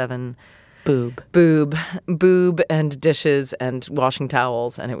 24/7 boob and dishes and washing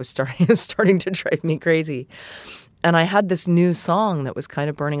towels, and it was starting to drive me crazy. And I had this new song that was kind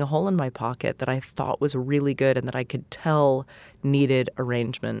of burning a hole in my pocket that I thought was really good and that I could tell needed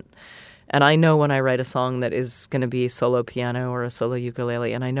arrangement. And I know when I write a song that is going to be solo piano or a solo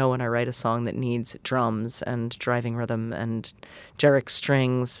ukulele, and I know when I write a song that needs drums and driving rhythm and Jarek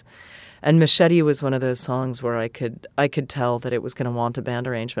strings. And Machete was one of those songs where I could tell that it was going to want a band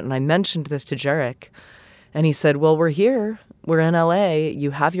arrangement. And I mentioned this to Jarek, and he said, well, we're here. We're in LA.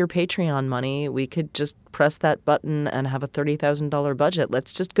 You have your Patreon money. We could just press that button and have a $30,000 budget.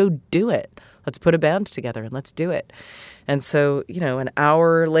 Let's just go do it. Let's put a band together and let's do it. And so, an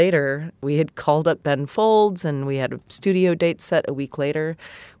hour later, we had called up Ben Folds and we had a studio date set a week later.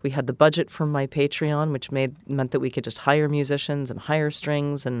 We had the budget from my Patreon, which meant that we could just hire musicians and hire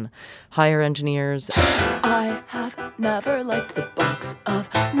strings and hire engineers. I have never liked the box of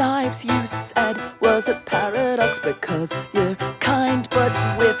knives you said was a paradox because you're kind but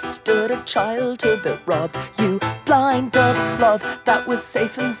withstood a childhood that robbed you blind of love that was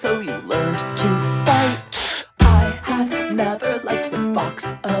safe, and so you learned to fight. I have never liked the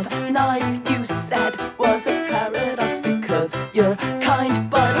box of knives you said was a paradox because you're kind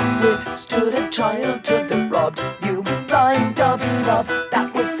but withstood a childhood that robbed you blind of love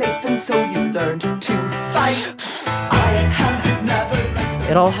that was safe, and so you learned to fight. I have never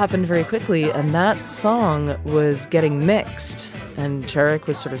liked It all happened very quickly, and that song was getting mixed, and Jarek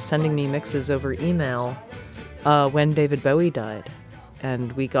was sort of sending me mixes over email when David Bowie died.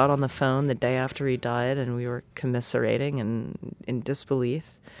 And we got on the phone the day after he died, and we were commiserating and in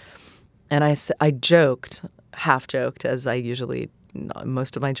disbelief. And I joked, half-joked, as I usually,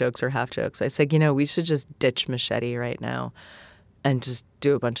 most of my jokes are half-jokes. I said, we should just ditch Machete right now and just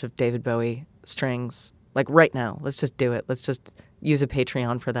do a bunch of David Bowie strings. Like right now, let's just do it. Let's just use a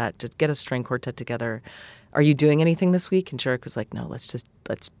Patreon for that. Just get a string quartet together. Are you doing anything this week? And Jarek was like, no, let's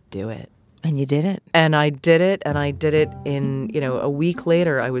do it. And you did it. And I did it, in, a week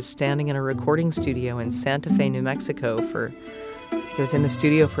later, I was standing in a recording studio in Santa Fe, New Mexico I think I was in the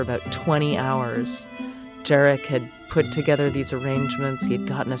studio for about 20 hours. Jarek had put together these arrangements. He had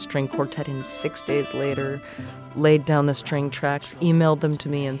gotten a string quartet in 6 days later, laid down the string tracks, emailed them to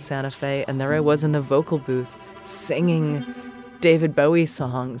me in Santa Fe, and there I was in the vocal booth singing David Bowie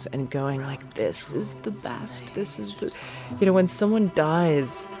songs and going like, this is the best. This is the, when someone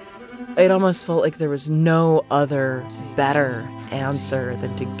dies, it almost felt like there was no other better answer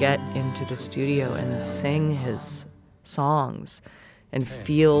than to get into the studio and sing his songs and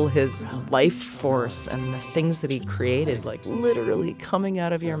feel his life force and the things that he created, like literally coming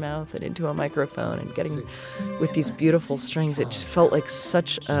out of your mouth and into a microphone and getting with these beautiful strings. It just felt like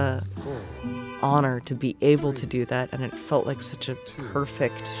such a honor to be able to do that, and it felt like such a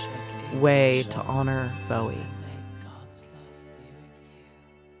perfect way to honor Bowie.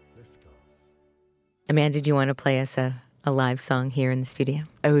 Amanda, do you want to play us a live song here in the studio?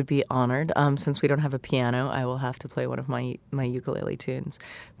 I would be honored. Since we don't have a piano, I will have to play one of my ukulele tunes.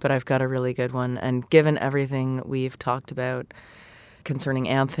 But I've got a really good one. And given everything we've talked about concerning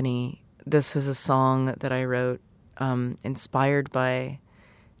Anthony, this was a song that I wrote inspired by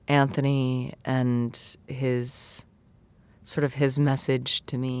Anthony and his message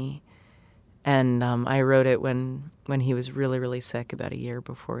to me. And I wrote it when he was really, really sick, about a year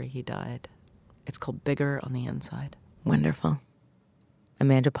before he died. It's called Bigger on the Inside. Wonderful.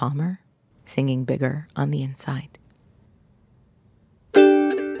 Amanda Palmer singing Bigger on the Inside.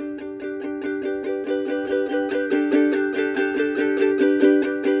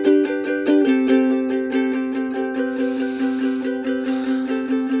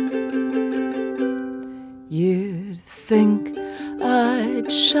 You'd think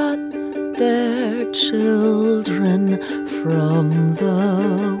I'd shut their children from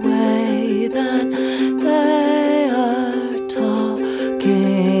the way that they are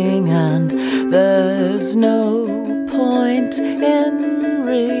talking, and there's no point in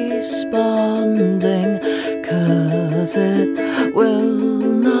responding, 'cause it will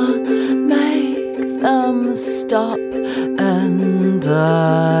not make them stop, and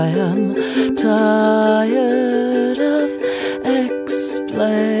I am tired of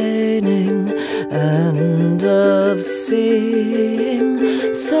explaining and of seeing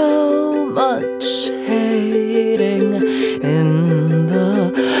so much hating in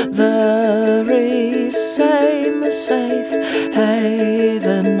the very same safe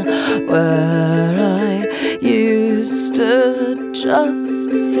haven where I used to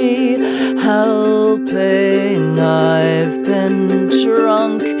just see helping. I've been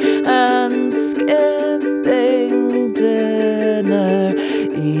drunk and skipping dinner.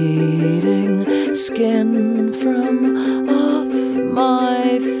 eating skin from off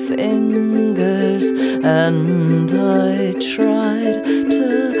my fingers, and I tried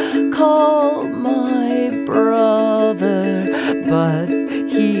to call my brother, but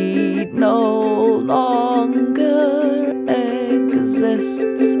he no longer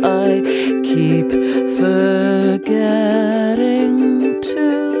exists. I keep forgetting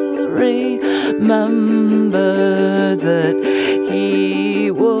to remember that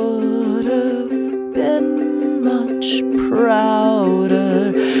he would have been much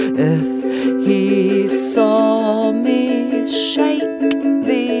prouder if he saw me shake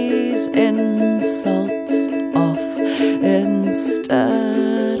these insults off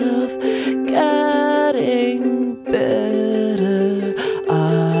instead of getting bitter.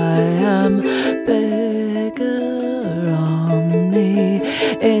 I am bigger on the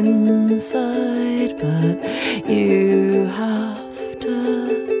inside, but you have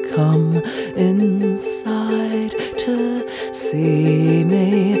to come inside to see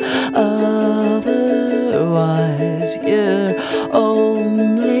me. Otherwise, you're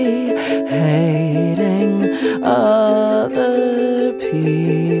only hating other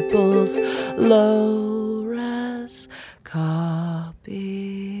people's low-res copies.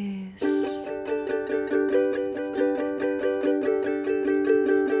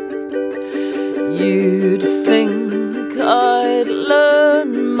 You'd think I'd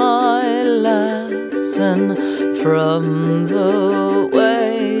learn my lesson from the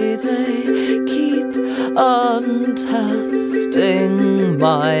way they keep untesting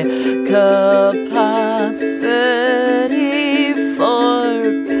my capacity for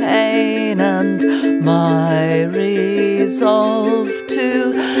pain and my resolve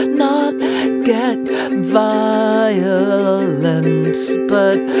to not get violent.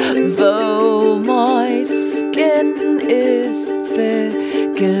 But though my skin is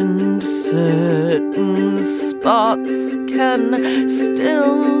thick and certain spots can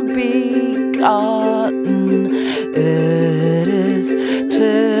still be gotten, it is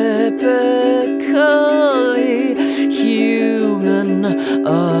typically human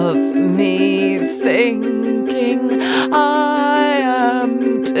of me thinking I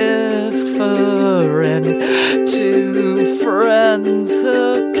am different to friends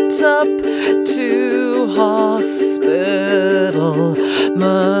hooked up to hospital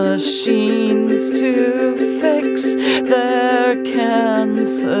machines to fix their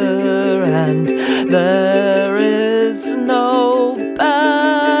cancer, and there is no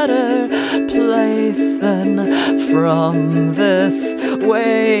better place than from this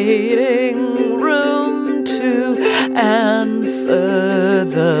waiting room to answer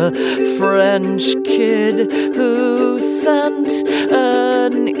the French kid who sent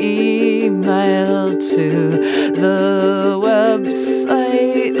an email to the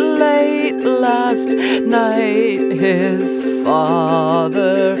website late last night. His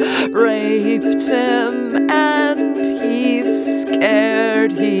father raped him and he's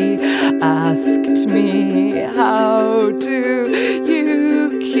scared. He asked me, how do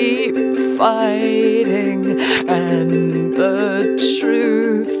you keep fighting? And the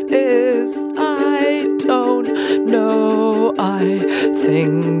truth is, I don't know. I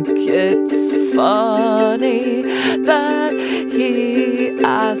think it's funny that he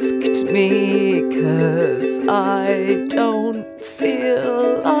asked me, 'cause I don't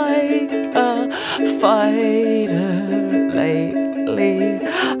feel like a fighter lately.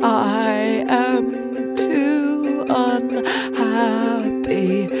 I am too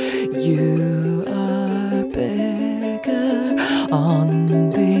unhappy. You are bigger on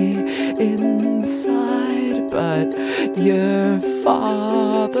the inside, but your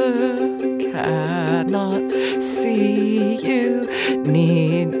father cannot see. You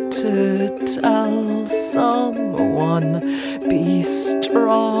need to tell someone, be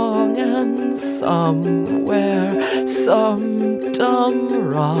strong, and somewhere some dumb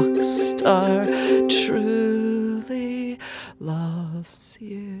rock star truly loves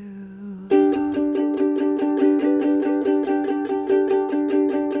you.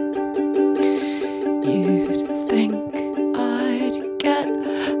 You'd think I'd get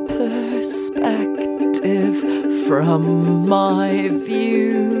perspective from my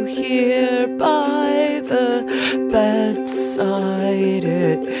view here by the bedside.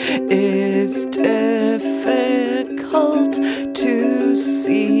 It is difficult to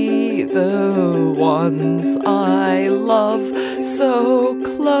see the ones I love so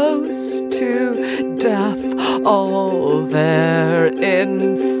close to death. All their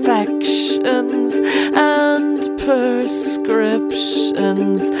infections and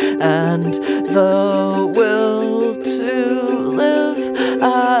prescriptions and the will to live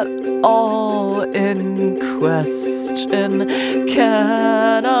all in question.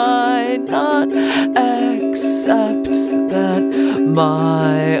 Can I not accept that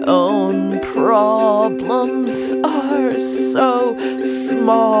my own problems are so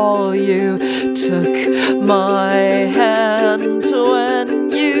small? You took my hand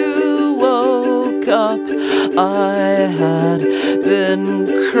when you woke up. I had been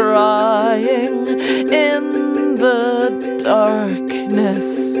crying in the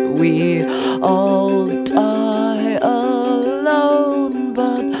darkness. We all die alone,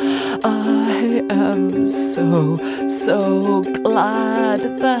 but I am so glad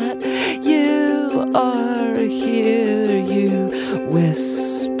that you are here. You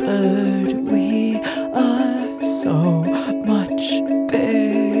whispered we are so much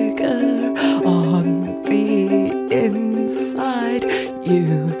bigger on the inside.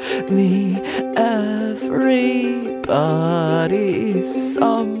 You, me, everybody.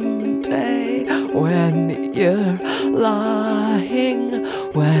 Someday when you're lying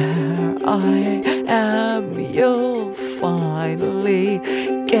where I am, you'll finally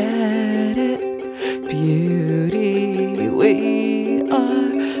get it. Beauty, we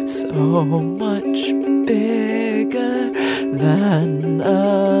are so much bigger than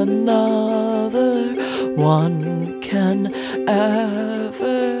another one can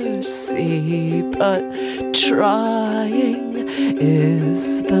ever see. But trying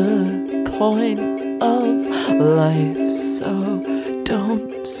is the point of life, so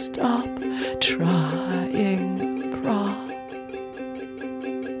don't stop trying. Promise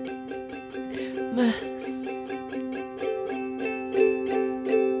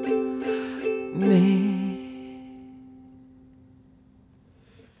me.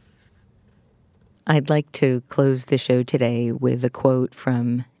 I'd like to close the show today with a quote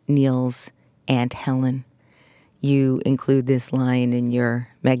from Neil's Aunt Helen. You include this line in your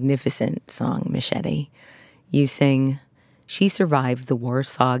magnificent song, Machete. You sing, "She survived the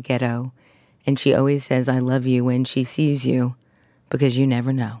Warsaw Ghetto, and she always says I love you when she sees you, because you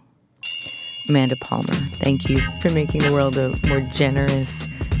never know." Amanda Palmer, thank you for making the world a more generous,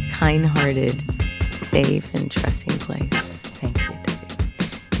 kind-hearted, safe, and trusting place. Thank you,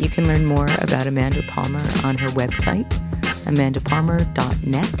 Debbie. You can learn more about Amanda Palmer on her website,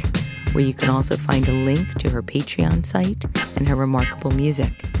 amandapalmer.net, where you can also find a link to her Patreon site and her remarkable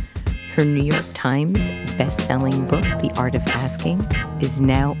music. Her New York Times best-selling book, The Art of Asking, is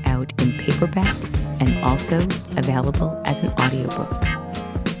now out in paperback and also available as an audiobook.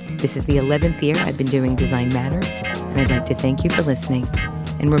 This is the 11th year I've been doing Design Matters, and I'd like to thank you for listening.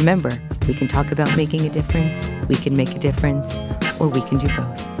 And remember, we can talk about making a difference, we can make a difference, or we can do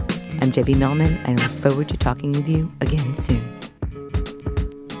both. I'm Debbie Millman, and I look forward to talking with you again soon.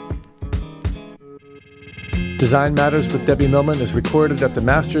 Design Matters with Debbie Millman is recorded at the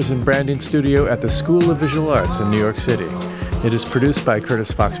Masters in Branding Studio at the School of Visual Arts in New York City. It is produced by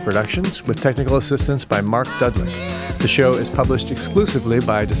Curtis Fox Productions with technical assistance by Mark Dudlick. The show is published exclusively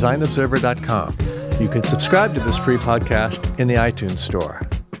by DesignObserver.com. You can subscribe to this free podcast in the iTunes Store.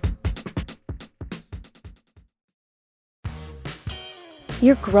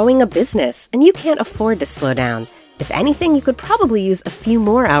 You're growing a business, and you can't afford to slow down. If anything, you could probably use a few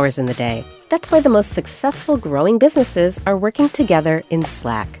more hours in the day. That's why the most successful growing businesses are working together in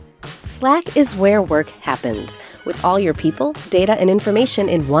Slack. Slack is where work happens, with all your people, data, and information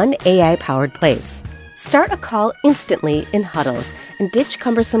in one AI-powered place. Start a call instantly in huddles and ditch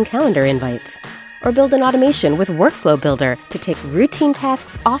cumbersome calendar invites. Or build an automation with Workflow Builder to take routine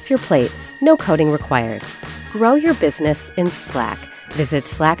tasks off your plate, no coding required. Grow your business in Slack. Visit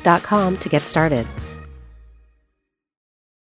slack.com to get started.